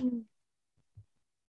 Bye.